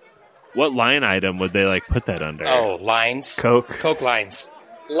line item would they like put that under? Oh, lines. Coke lines.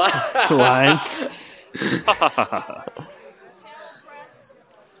 lines.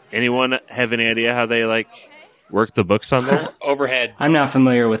 Anyone have any idea how they like work the books on that? Overhead. I'm not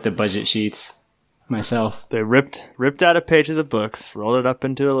familiar with the budget sheets myself. They ripped out a page of the books, rolled it up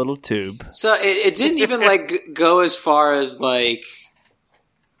into a little tube. So it didn't even like go as far as like.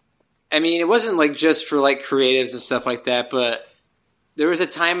 I mean, it wasn't like just for like creatives and stuff like that, but there was a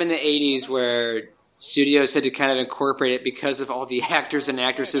time in the 80s where studios had to kind of incorporate it because of all the actors and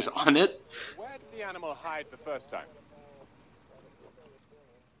actresses on it. Where did the animal hide the first time?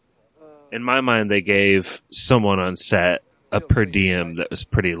 In my mind, they gave someone on set a per diem that was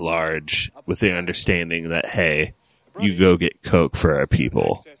pretty large, with the understanding that, hey, you go get Coke for our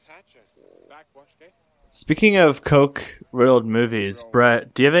people. Speaking of Coke-riddled movies,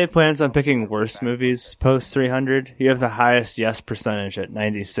 Brett, do you have any plans on picking worst movies post 300? You have the highest yes percentage at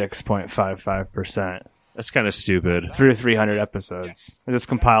 96.55%. That's kind of stupid. Through 300 episodes. I just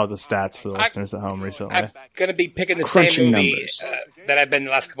compiled the stats for the listeners at home recently. I'm going to be picking the Crunching same movie numbers. that I've been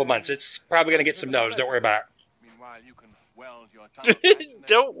the last couple months. It's probably going to get some no's. Don't worry about it.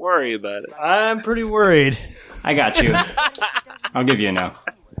 Don't worry about it. I'm pretty worried. I got you. I'll give you a no.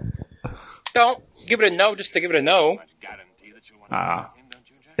 Don't give it a no just to give it a no.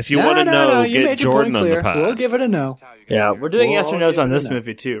 If you want to know, you get made your Jordan point on the clear. pod. We'll give it a no. Yeah, we're doing yes or We'll no's give on it this a no.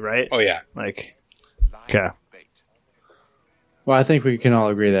 movie too, right? Oh, yeah. Like, okay. Well, I think we can all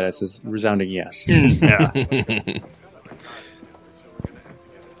agree that it's a resounding yes. Yeah.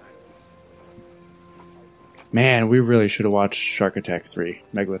 Man, we really should have watched Shark Attack 3,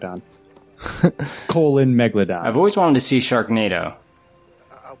 Megalodon. Megalodon. I've always wanted to see Sharknado.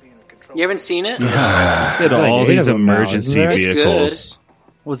 You haven't seen it? Get There's like all 8 these of them now, emergency isn't there? It's vehicles.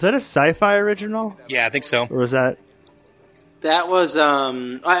 Was that a sci-fi original? Yeah, I think so. Or was that... That was, I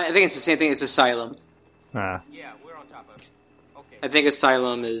think it's the same thing. It's Asylum. Ah. I think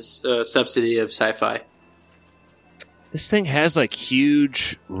Asylum is a subsidy of sci-fi. This thing has like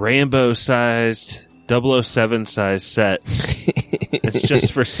huge Rambo-sized, 007-sized sets. It's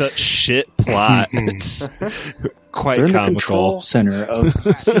just for such shit plot. It's quite They're in the comical. control center of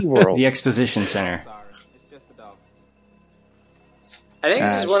SeaWorld. The exposition center. I think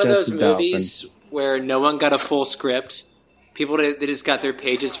this is one of just those the movies where no one got a full script. People, they just got their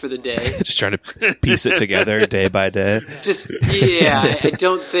pages for the day. Just trying to piece it together day by day. I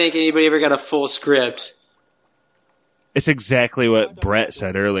don't think anybody ever got a full script. It's exactly what Brett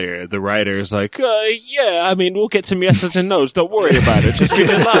said earlier. The writer's like, yeah, I mean, we'll get some yeses and nos. Don't worry about it. Just read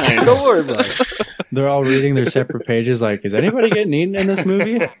the lines. Don't worry about it. They're all reading their separate pages like, is anybody getting eaten in this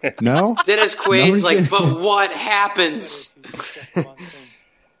movie? No? Dennis Quaid's like, but what happens?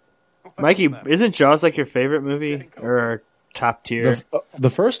 Mikey, isn't Jaws like your favorite movie or top tier? The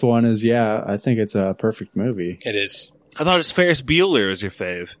first one is, I think it's a perfect movie. It is. I thought it's Ferris Bueller was your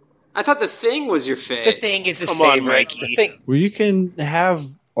fave. I thought The Thing was your fave. The Thing is his Come on, favorite. Mikey. The Thing. Well, you can have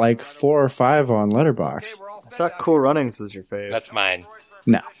like 4 or 5 on Letterboxd. I thought Cool Runnings was your favorite. That's mine.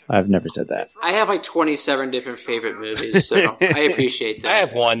 No, I've never said that. I have like 27 different favorite movies, so I appreciate that. I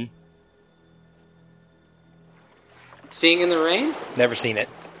have one. Singing in the Rain? Never seen it.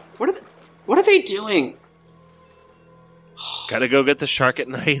 What are they doing? Gotta go get the shark at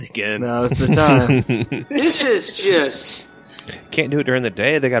night again. Now's the time. This is just... Can't do it during the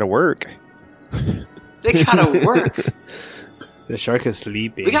day. They got to work. They gotta work. The shark is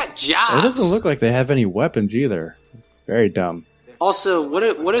sleeping. We got jobs. It doesn't look like they have any weapons either. Very dumb. Also,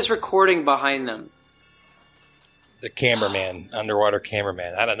 what is recording behind them? The cameraman, underwater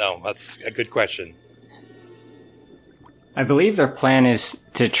cameraman. I don't know. That's a good question. I believe their plan is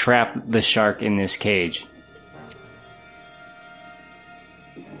to trap the shark in this cage.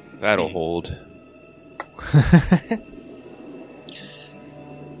 That'll hold.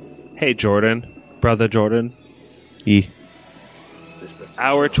 Hey, Jordan. Brother Jordan.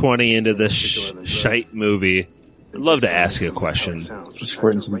 Hour 20 into this shite movie. I'd love to ask you a question. Just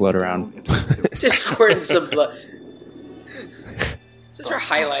squirting some blood around. Just squirting some blood. Those are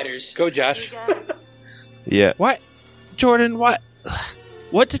highlighters. Go, Josh. Yeah. What? Jordan, what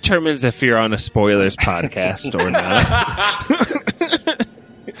determines if you're on a spoilers podcast or not?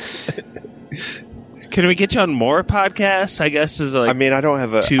 Can we get you on more podcasts? I guess is like. I mean, I don't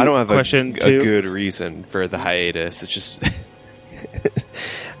have a question a good reason for the hiatus. It's just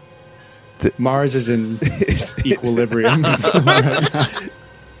Mars is in equilibrium.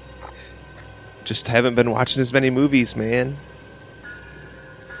 just haven't been watching as many movies, man.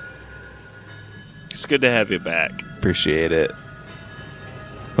 It's good to have you back. Appreciate it.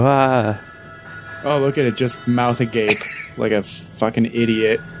 Ah. Oh, look at it, just mouth agape like a fucking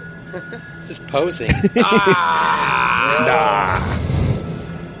idiot. It's just posing.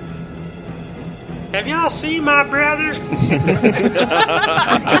 Have y'all seen my brother?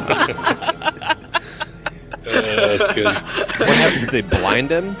 That's good. What happened? Did they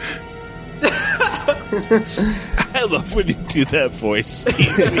blind him? I love when you do that voice.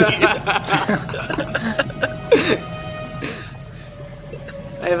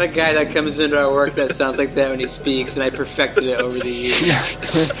 I have a guy that comes into our work that sounds like that when he speaks, and I perfected it over the years.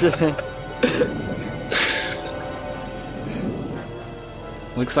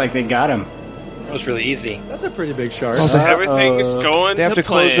 Looks like they got him. That was really easy. That's a pretty big shark. Everything's going They have to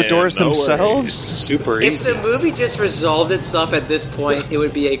close the doors themselves? Super If easy. the movie just resolved itself at this point, it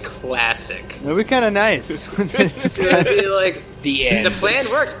would be a classic. That'd be kind of nice. It would be like, The end. the plan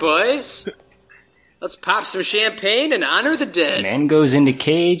worked, boys. Let's pop some champagne and honor the dead. Man goes into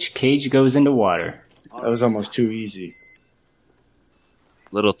cage, cage goes into water. That was almost too easy.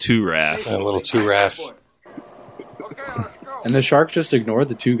 Little too raff. A little too raff. And the shark just ignored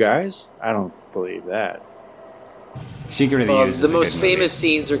the 2 guys? I don't believe that. Secret of the Ooze. The is a most good movie. famous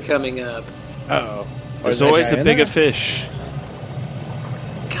scenes are coming up. Uh-oh. There's always a bigger fish.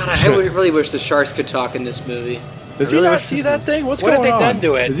 God, I really wish the sharks could talk in this movie. Does he not see that thing? What's What going have they on? done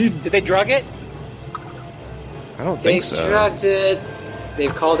to it? Is he... Did they drug it? I don't They've think so. drugged it.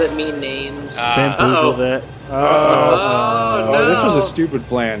 They've called it mean names. Bamboozled it. Oh, no. this was a stupid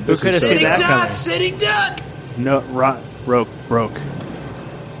plan. This Who could have was seen Sitting that duck, coming? sitting duck. No, rope broke.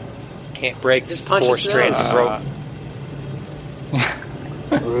 Can't break Just punch 4 his strands of nose. rope.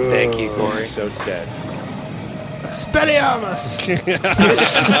 Thank you, Corey. So dead. Expelliarmus!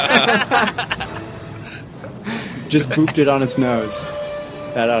 Just booped it on its nose.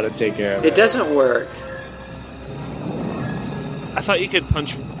 That ought to take care of it. It doesn't work. I thought you could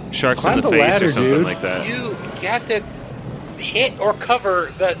punch sharks Climb in the the face ladder, or something dude. like that. You have to hit or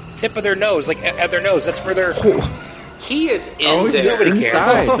cover the tip of their nose, like at their nose. That's where they're. He is in he's there. Nobody cares.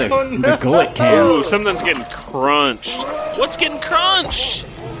 inside. The gullet can. Ooh, something's getting crunched. What's getting crunched?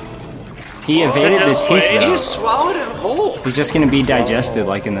 He evaded his teeth, He though. just swallowed him whole. He's just going to be digested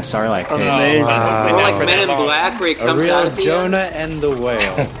like in the Sarlacc pit. Amazing. Or like Men in Black, where he A comes out real at the Jonah end. and the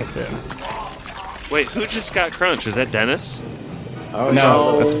whale. Wait, who just got crunched? Is that Dennis? Oh,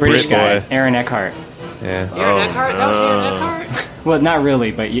 No, That's British Brit guy, boy. Aaron Eckhart. Yeah. Aaron Eckhart? That was Aaron Eckhart? Well, not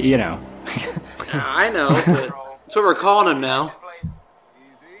really, but you know. I know, but that's what we're calling him now.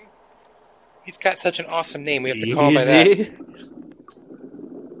 He's got such an awesome name. We have to call him by that. Easy.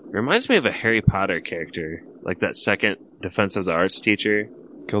 Reminds me of a Harry Potter character, like that second Defense of the Arts teacher.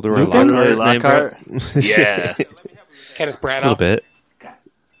 Gilderoy Lupin? Lockhart. What's his name, bro? Lockhart? Yeah. Kenneth A Branagh. little bit.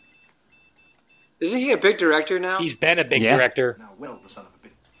 Isn't he a big director now? He's been a big Yeah. director.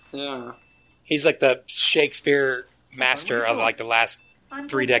 Yeah. He's like the Shakespeare master of like the last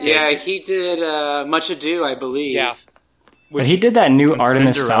 3 decades. Yeah, he did Much Ado, I believe. Yeah. But he did that new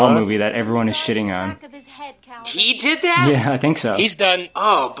Artemis Fowl Cinderella? movie that everyone is shitting on. He did that? Yeah, I think so. He's done.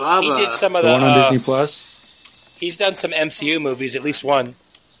 Oh, Bubba. He did some of The the. one on Disney Plus. He's done some MCU movies, at least one.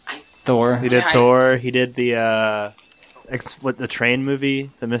 Thor. He did Yeah, Thor. He did the the train movie,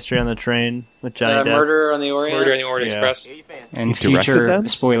 the Mystery on the Train with Johnny Depp. Murder on the Orient. Murder in the Orient Yeah. Express. And He directed future them?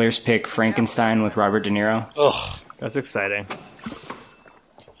 spoilers pick Frankenstein with Robert De Niro. Ugh. That's exciting.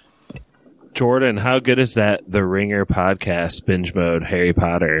 Jordan, how good is that The Ringer podcast binge mode Harry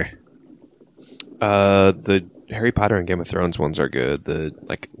Potter? The Harry Potter and Game of Thrones ones are good. The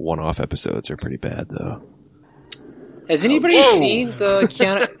like one-off episodes are pretty bad though. Has anybody seen the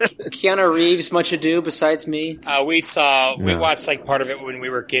Keanu Reeves Much Ado besides me? We watched like part of it when we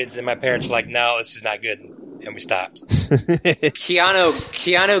were kids, and my parents were like, "No, this is not good," and we stopped.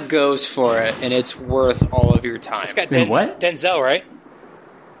 Keanu goes for it, and it's worth all of your time. It's got What? Denzel, right?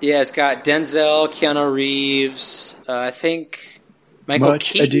 Yeah, it's got Denzel, Keanu Reeves, I think Michael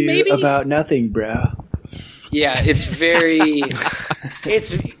Keaton, maybe? nothing, bro. Yeah, it's very...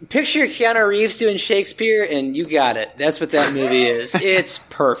 Picture Keanu Reeves doing Shakespeare, and you got it. That's what that movie is. It's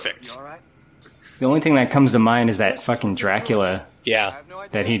perfect. The only thing that comes to mind is that fucking Dracula Yeah.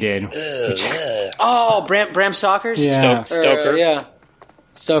 that he did. Oh, Bram Stoker's? Yeah. Stoker. Yeah.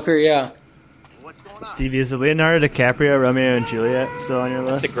 Stoker, yeah. Stevie, is it Leonardo DiCaprio, Romeo and Juliet still on your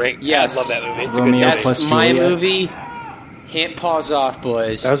list? That's a great. Yes. I love that movie. It's Romeo a good movie. plus That's my Juliet. movie. Hand paws off,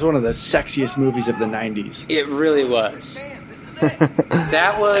 boys. That was one of the sexiest movies of the 90s. It really was. That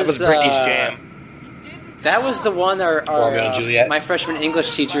That was was Britney's jam. That was the one that Romeo and Juliet. my freshman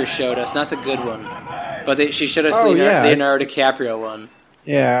English teacher showed us. Not the good one, but she showed us Oh, yeah. Leonardo DiCaprio one.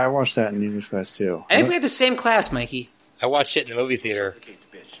 Yeah, I watched that in English class too. I think we had the same class, Mikey. I watched it in the movie theater,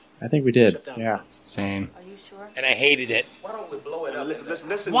 I think we did. Yeah. Same. and I hated it.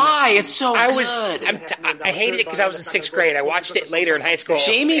 Why? It's so I good. I hated it because I was in 6th grade. I watched it later in high school.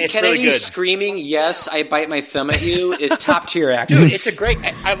 Jamie and it's Kennedy really good. screaming, "Yes, I bite my thumb at you," is top tier acting. Dude, it's a great.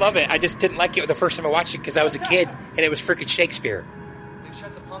 I love it. I just didn't like it the first time I watched it because I was a kid and it was freaking Shakespeare.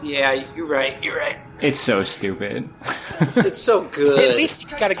 Yeah, you're right. You're right. It's so stupid. It's so good. At least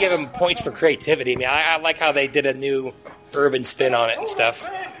you got to give them points for creativity. I mean, I like how they did a new urban spin on it and stuff.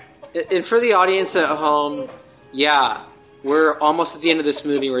 And for the audience at home, yeah, we're almost at the end of this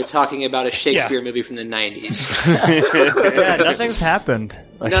movie. We're talking about a Shakespeare movie from the 90s. Yeah, nothing's happened.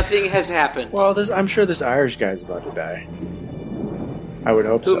 Nothing has happened. Well, I'm sure this Irish guy's about to die. I would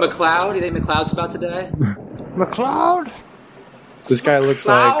hope Who, so. McLeod? Do you think McLeod's about to die? McLeod? This guy looks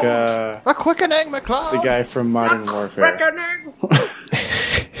like the A quickening, McLeod. guy from Modern Warfare.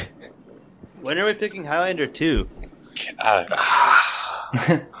 When are we picking Highlander 2?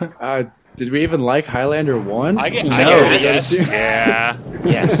 Did we even like Highlander 1? I get Yes. yes. Yeah.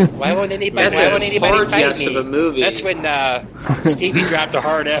 Yes. Why won't anybody? That's Why a won't anybody hard fight yes me? of a movie. That's when Stevie dropped a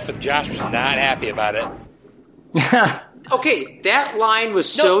hard F, and Josh was not happy about it. Okay, that line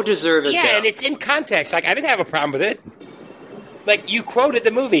was so deserved. Yeah, though. and it's in context. Like I didn't have a problem with it. Like you quoted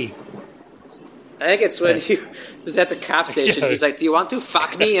the movie. I think it's when he was at the cop station. He's like, "Do you want to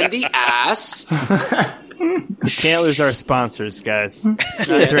fuck me in the ass?" We can't lose our sponsors, guys.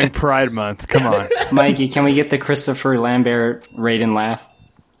 Not during Pride Month. Come on. Mikey, can we get the Christopher Lambert Raiden laugh?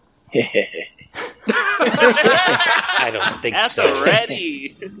 I don't think That's so.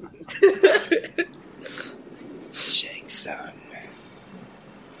 already. Shang Tsung.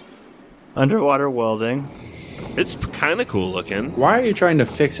 Underwater welding. It's kind of cool looking. Why are you trying to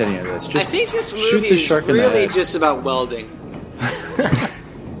fix any of this? I Just think this shoot movie the is shark in the really head. just about welding.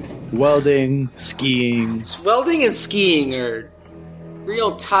 Welding, skiing. Welding and skiing are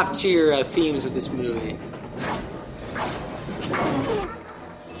real top tier themes of this movie.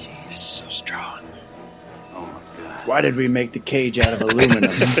 It's so strong. Why did we make the cage out of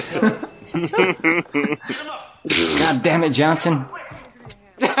aluminum? God damn it, Johnson.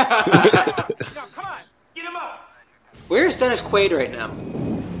 Where's Dennis Quaid right now?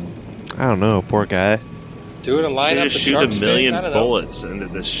 I don't know, poor guy. Doing a They lineup. just The shoot sharks a million thing? I don't know. bullets into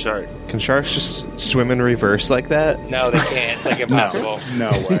this shark. Can sharks just swim in reverse like that? No, they can't. It's like impossible.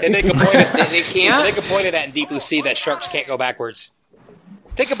 No way. They make a point. They can't? They make a point of that in Deep Blue Sea that sharks can't go backwards.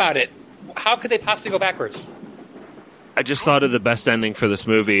 Think about it. How could they possibly go backwards? I just thought of the best ending for this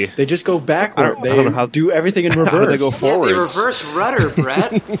movie. They just go backward. I don't know how- do everything in reverse. How do they go Yeah, forwards? they reverse rudder,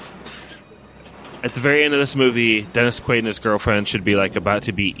 Brett. At the very end of this movie, Dennis Quaid and his girlfriend should be like about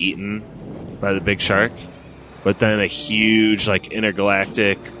to be eaten by the big shark, but then a huge, like,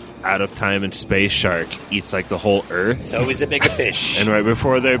 intergalactic, out of time and space shark eats like the whole Earth. It's always a bigger fish. And right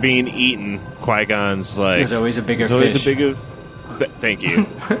before they're being eaten, Qui-Gon's like, There's always a bigger "There's always fish." a bigger." Thank you.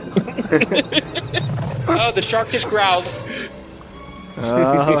 Oh, the shark just growled.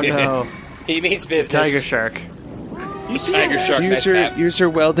 Oh no, He means business. tiger shark. Tiger shark. Nice map. Use your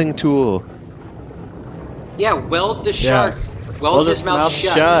welding tool. Yeah, weld the shark. Weld his mouth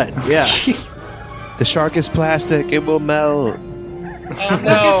shut. Yeah. The shark is plastic. It will melt. Oh, Looking for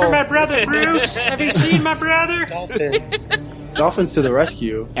no. my brother, Bruce. Have you seen my brother? Dolphin. Dolphins to the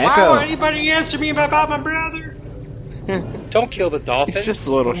rescue. Why Echo. won't anybody answer me about my brother? Don't kill the dolphins. It's just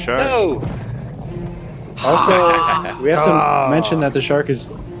a little shark. No. Also, we have to mention that the shark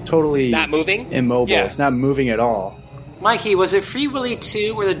is totally Not moving? immobile. Yeah. It's not moving at all. Mikey, was it Free Willy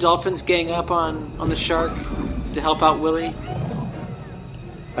 2 where the dolphins gang up on the shark to help out Willy?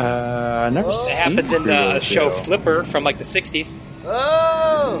 I never It seen happens in Free Willy the show 2. Flipper from like the 60s.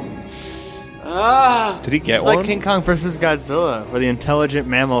 Ah! Did he get It's one? like King Kong versus Godzilla, where the intelligent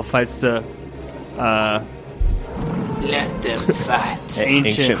mammal fights the Let them fight.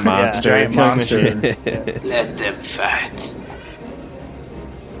 Ancient monster. Giant killing monster. machine. Let them fight.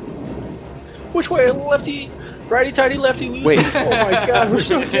 Which way, lefty? Righty tighty, lefty loosey. Wait. Oh my god, we're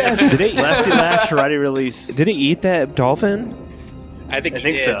so dead. Did it? Lefty latch, righty release. Did it eat that dolphin? I think I he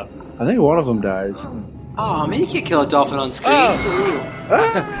think did. so. I think one of them dies. Oh, man, you can't kill a dolphin on screen. Oh. It's illegal.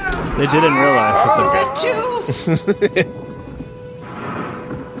 They did in real life. It's okay. That tooth!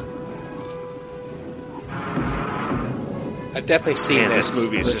 I've definitely seen Man, this. this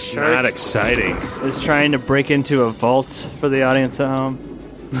movie is just shark- not exciting. Is trying to break into a vault for the audience at home.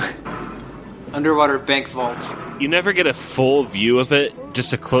 Underwater bank vault. You never get a full view of it,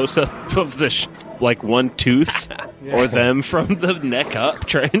 just a close up of the like one tooth or them from the neck up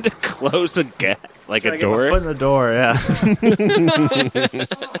trying to close a gap, like Trying a to get my foot door. in the door, yeah.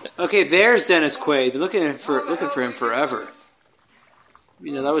 Okay, there's Dennis Quaid. Been looking for him forever.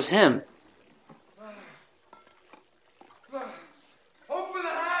 You know, that was him. Open the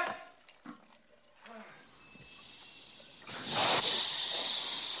hatch!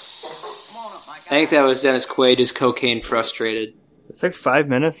 I think that was Dennis Quaid, just cocaine frustrated. It's like 5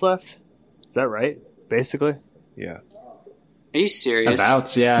 minutes left. Is that right? Basically. Yeah. Are you serious?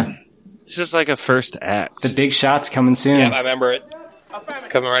 Abouts, yeah. It's just like a first act. The big shot's coming soon. Yeah, I remember it.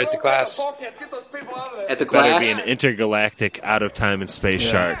 Coming right at the class. At the Better class? be an intergalactic, out of time and space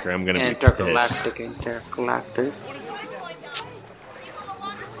shark, or I'm gonna be pissed. Intergalactic.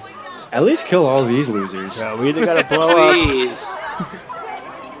 At least kill all these losers. Yeah, we either gotta blow up. Please.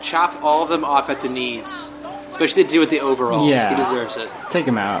 Chop all of them off at the knees. Especially the dude with the overalls. Yeah. He deserves it. Take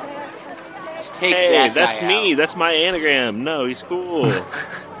him out. Just take Hey, that that's guy me. out. That's my anagram. No, he's cool.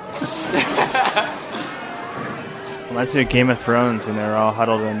 Reminds me of Game of Thrones when they're all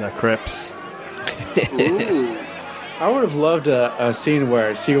huddled in the crypts. Ooh. I would have loved a scene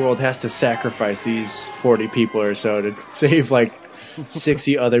where SeaWorld has to sacrifice these 40 people or so to save like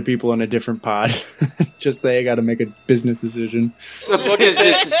 60 other people in a different pod. Just they got to make a business decision. Look at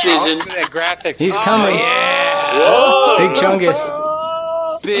this decision. Look at that graphics. He's coming. Yeah. Big Chungus.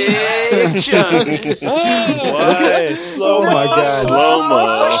 Big chunks. Okay, slow. Oh my god. Slow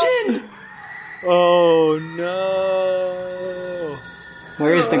mo. Oh no.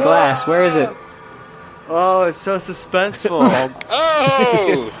 Where is the glass? Where is it? Oh, it's so suspenseful.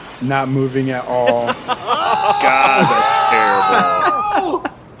 Oh! Not moving at all. God, that's terrible.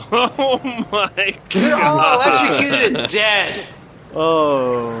 Oh my god. Electrocuted and dead.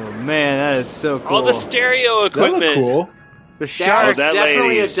 Oh, man, that is so cool. All the stereo That looked equipment. cool. The shark that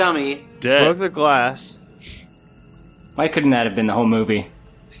Definitely a lady's dummy. Dead. broke the glass. Why couldn't that have been the whole movie?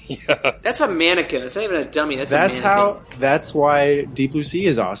 That's a mannequin. It's not even a dummy. That's a mannequin. That's why Deep Blue Sea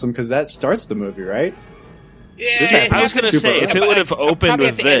is awesome, because that starts the movie, right? Yeah, I was going to say, if it would have opened probably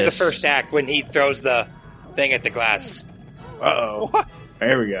with at the end of the this. first act when he throws the thing at the glass. Uh-oh.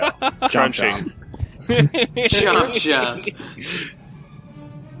 There we go. Chomp chomp. Chomp chomp.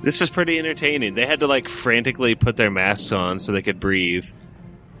 This is pretty entertaining. They had to like frantically put their masks on so they could breathe.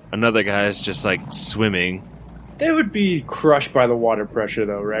 Another guy's just like swimming. They would be crushed by the water pressure,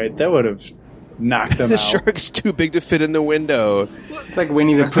 though, right? That would have knock them The out. shark's too big to fit in the window. It's like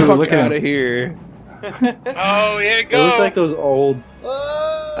Winnie the Pooh. Fuck Look at out him. of here. Oh, here we It go. looks like those old.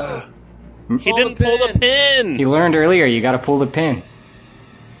 He didn't pull the pin. He learned earlier you got to pull the pin.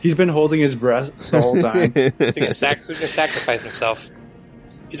 He's been holding his breath the whole time. Who's gonna sacrifice himself?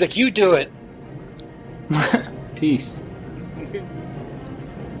 He's like, you do it. Peace.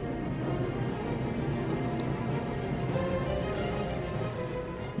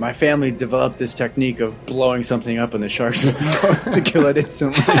 My family developed this technique of blowing something up in the shark's mouth to kill it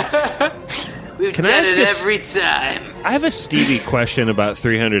instantly. We've Can I done ask it a every time. I have a Stevie question about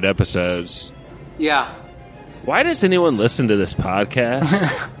 300 episodes. Yeah. Why does anyone listen to this podcast?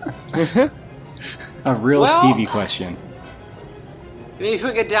 A real Well- Stevie question. I mean, if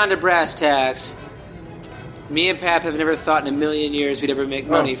we get down to brass tacks, me and Pap have never thought in a million years we'd ever make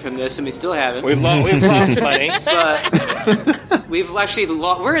money from this, and we still haven't. We've lost money. But we've actually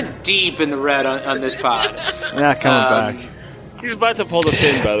we're deep in the red on this pod. We're not coming back. He's about to pull the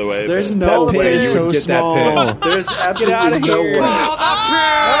pin, by the way. There's no That way pin you is would so get small. that pin. There's absolutely no way.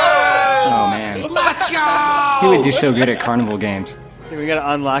 Oh, man. Let's go! He would do so good at carnival games. So we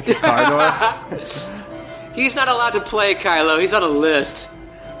gotta unlock his car door. He's not allowed to play, Kylo. He's on a list.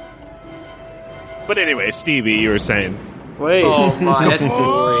 But anyway, Stevie, you were saying. Wait. Oh my, that's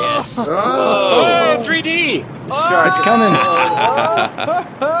glorious. Oh, 3D. It's coming.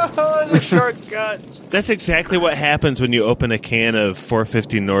 The shark guts. That's exactly what happens when you open a can of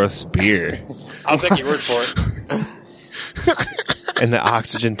 450 North's beer. I'll take your word for it. And the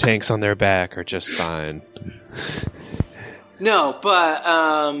oxygen tanks on their back are just fine. No, but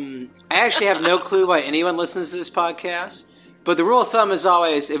I actually have no clue why anyone listens to this podcast. But the rule of thumb is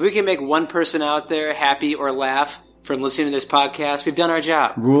always, if we can make one person out there happy or laugh from listening to this podcast, we've done our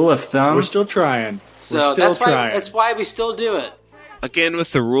job. Rule of thumb? We're still trying. So We're still trying. that's why we still do it. Again,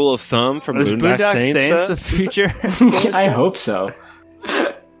 with the rule of thumb from Is Boondock Boondock Saints Saints. the future? I hope so.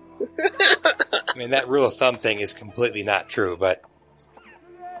 I mean, that rule of thumb thing is completely not true, but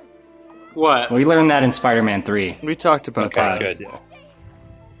What? We learned that in Spider-Man 3. We talked about okay, that. good.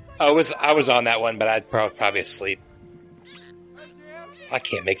 I was on that one, but I'd probably asleep. I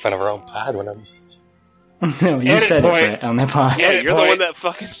can't make fun of our own pod when I'm. No, you Edit said point. it Brett, on that pod. Yeah, Edit you're the point. one that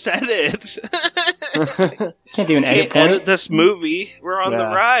fucking said it. Can't do an edit Can't edit point. this movie. We're on the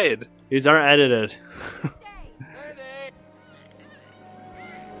Yeah. ride. These aren't edited.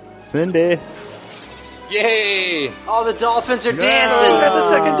 Cindy. Yay! All the dolphins are Oh, dancing. at the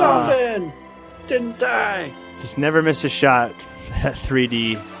second dolphin! Didn't die. Just never miss a shot at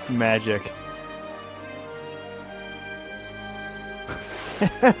 3D magic.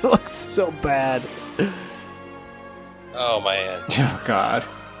 It looks so bad. Oh man! Oh, God.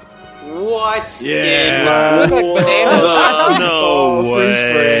 What? Yeah. Look like bananas. No freeze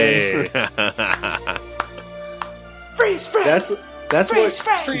way. Freeze, freeze. That's Freeze,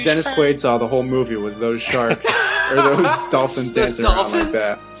 what freeze, Dennis freeze. Quaid saw the whole movie was those sharks or those dolphins Those dancing around like dolphins?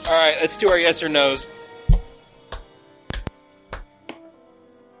 that. All right, let's do our yes or no's.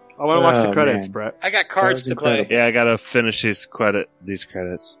 I want to watch the Oh, credits, man. Brett. I got cards That to was play. incredible. Yeah, I gotta finish these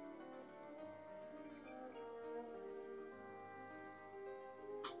credits.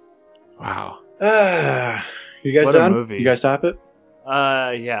 Wow. You guys What a done? movie. You guys stop it?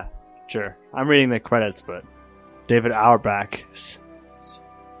 Yeah, sure. I'm reading the credits, but David Auerbach.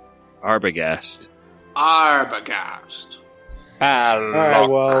 Arbogast. Arbogast. All right.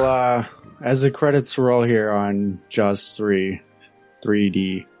 Well, as the credits roll here on Jaws 3,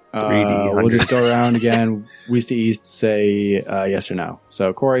 3D, 3D, we'll just go around again, west to east, say yes or no.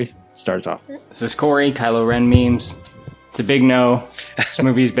 So Corey starts off. This is Corey, Kylo Ren memes. It's a big no. This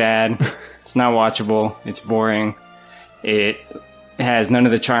movie's bad. It's not watchable. It's boring. It has none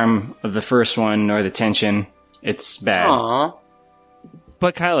of the charm of the first one, nor the tension. It's bad. Aw.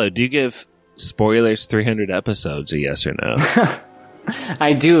 But Kylo, do you give spoilers 300 episodes a yes or no?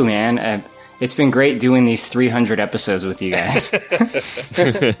 I do, man. It's been great doing these 300 episodes with you guys.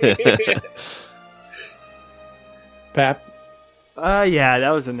 Pap? Yeah,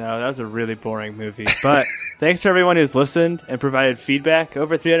 that was a no. That was a really boring movie. But thanks for everyone who's listened and provided feedback.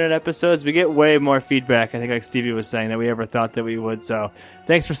 Over 300 episodes, we get way more feedback, I think, like Stevie was saying, than we ever thought that we would. So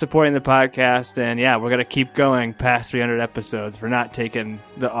thanks for supporting the podcast. And yeah, we're going to keep going past 300 episodes. We're not taking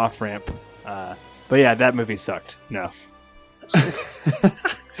the off-ramp. But yeah, that movie sucked. No.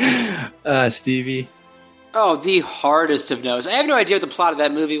 Stevie? Oh, the hardest of no's. I have no idea what the plot of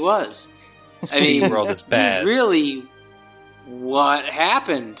that movie was. I mean, SeaWorld is bad. Really, what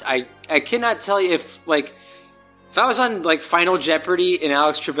happened? I cannot tell you if I was on Final Jeopardy and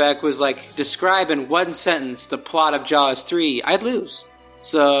Alex Trebek was describe in one sentence the plot of Jaws 3, I'd lose.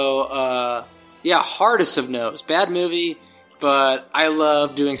 So Yeah, hardest of no's. Bad movie, but I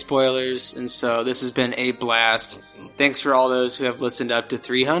love doing spoilers, and so this has been a blast. Thanks for all those who have listened up to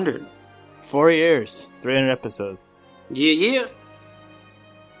 300. 4 years, 300 episodes. Yeah.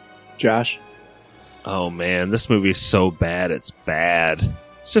 Josh? Oh man, this movie is so bad. It's bad.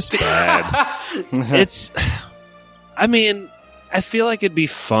 It's just bad. I feel like it'd be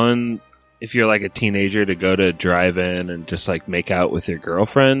fun if you're like a teenager to go to a drive-in and just like make out with your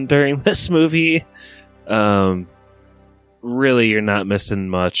girlfriend during this movie. Really, you're not missing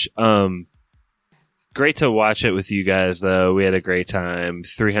much. Great to watch it with you guys, though. We had a great time.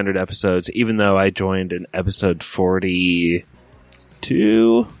 300 episodes, even though I joined in episode 42,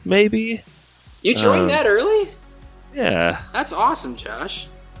 maybe? You joined that early? Yeah. That's awesome, Josh.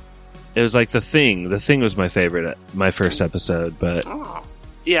 It was like The Thing. The Thing was my favorite, my first episode, but... Oh.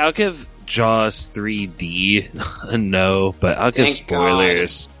 Yeah, I'll give Jaws 3D a no, but I'll give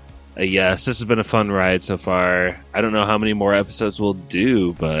spoilers a yes. This has been a fun ride so far. I don't know how many more episodes we'll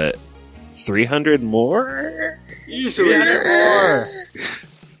do, but... 300 more? Easily more.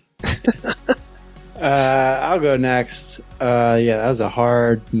 I'll go next. Yeah, that was a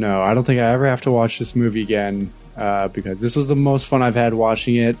hard no. I don't think I ever have to watch this movie again because this was the most fun I've had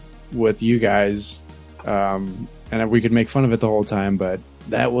watching it with you guys. And we could make fun of it the whole time, but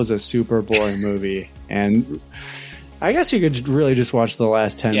that was a super boring movie. And I guess you could really just watch the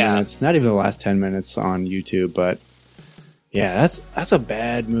last 10 minutes. Not even the last 10 minutes on YouTube, but yeah, that's a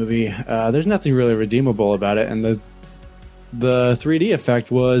bad movie. There's nothing really redeemable about it, and the 3D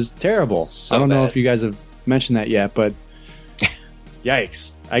effect was terrible. So I don't know bad. if you guys have mentioned that yet, but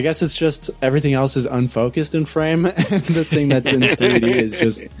yikes. I guess it's just everything else is unfocused in frame, and the thing that's in 3D is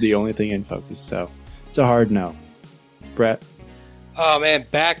just the only thing in focus, so it's a hard no. Brett? Oh, man,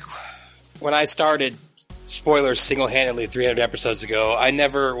 back when I started spoilers single-handedly 300 episodes ago, I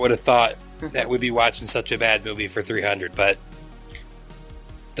never would have thought that we'd be watching such a bad movie for 300, but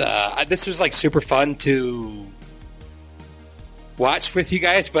this was like super fun to watch with you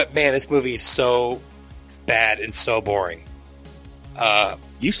guys, but man, this movie is so bad and so boring.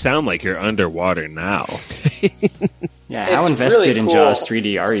 You sound like you're underwater now. Yeah, how invested really in cool. Jaws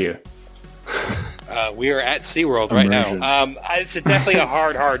 3D are you? We are at SeaWorld right now. It's definitely a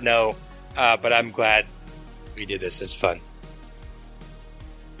hard no, but I'm glad we did this. It's fun.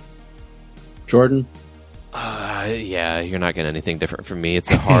 Jordan? Yeah, you're not getting anything different from me.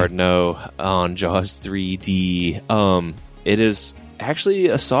 It's a hard no on Jaws 3D. It is actually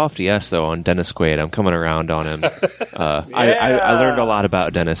a soft yes, though, on Dennis Quaid. I'm coming around on him. I learned a lot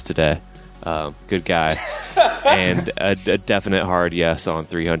about Dennis today. Good guy. And a definite hard yes on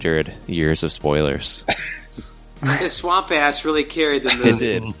 300 years of spoilers. His swamp ass really carried the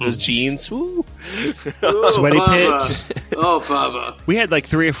movie. It did. Those jeans. Woo. Oh, Sweaty Bubba. pits. Oh, Bubba. We had like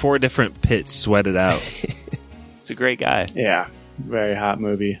 3 or 4 different pits sweated out. It's a great guy. Yeah, very hot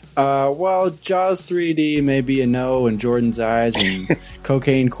movie. Well, Jaws 3D may be a no in Jordan's eyes, and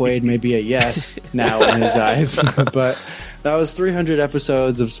Cocaine Quaid may be a yes now in his eyes. But that was 300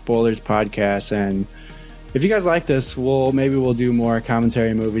 episodes of Spoilers Podcast, and if you guys like this, we'll do more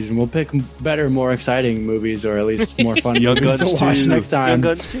commentary movies, and we'll pick better, more exciting movies, or at least more fun movies to watch next time. Young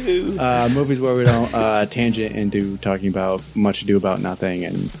Guns 2. Movies where we don't tangent into talking about Much Ado About Nothing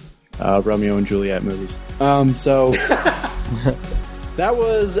and Romeo and Juliet movies. So that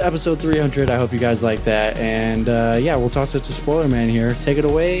was episode 300. I hope you guys like that, and yeah, we'll toss it to Spoiler Man here. Take it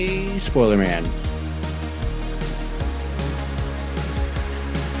away, Spoiler Man.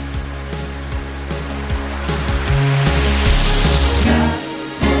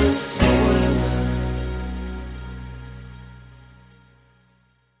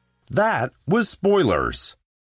 That was Spoilers.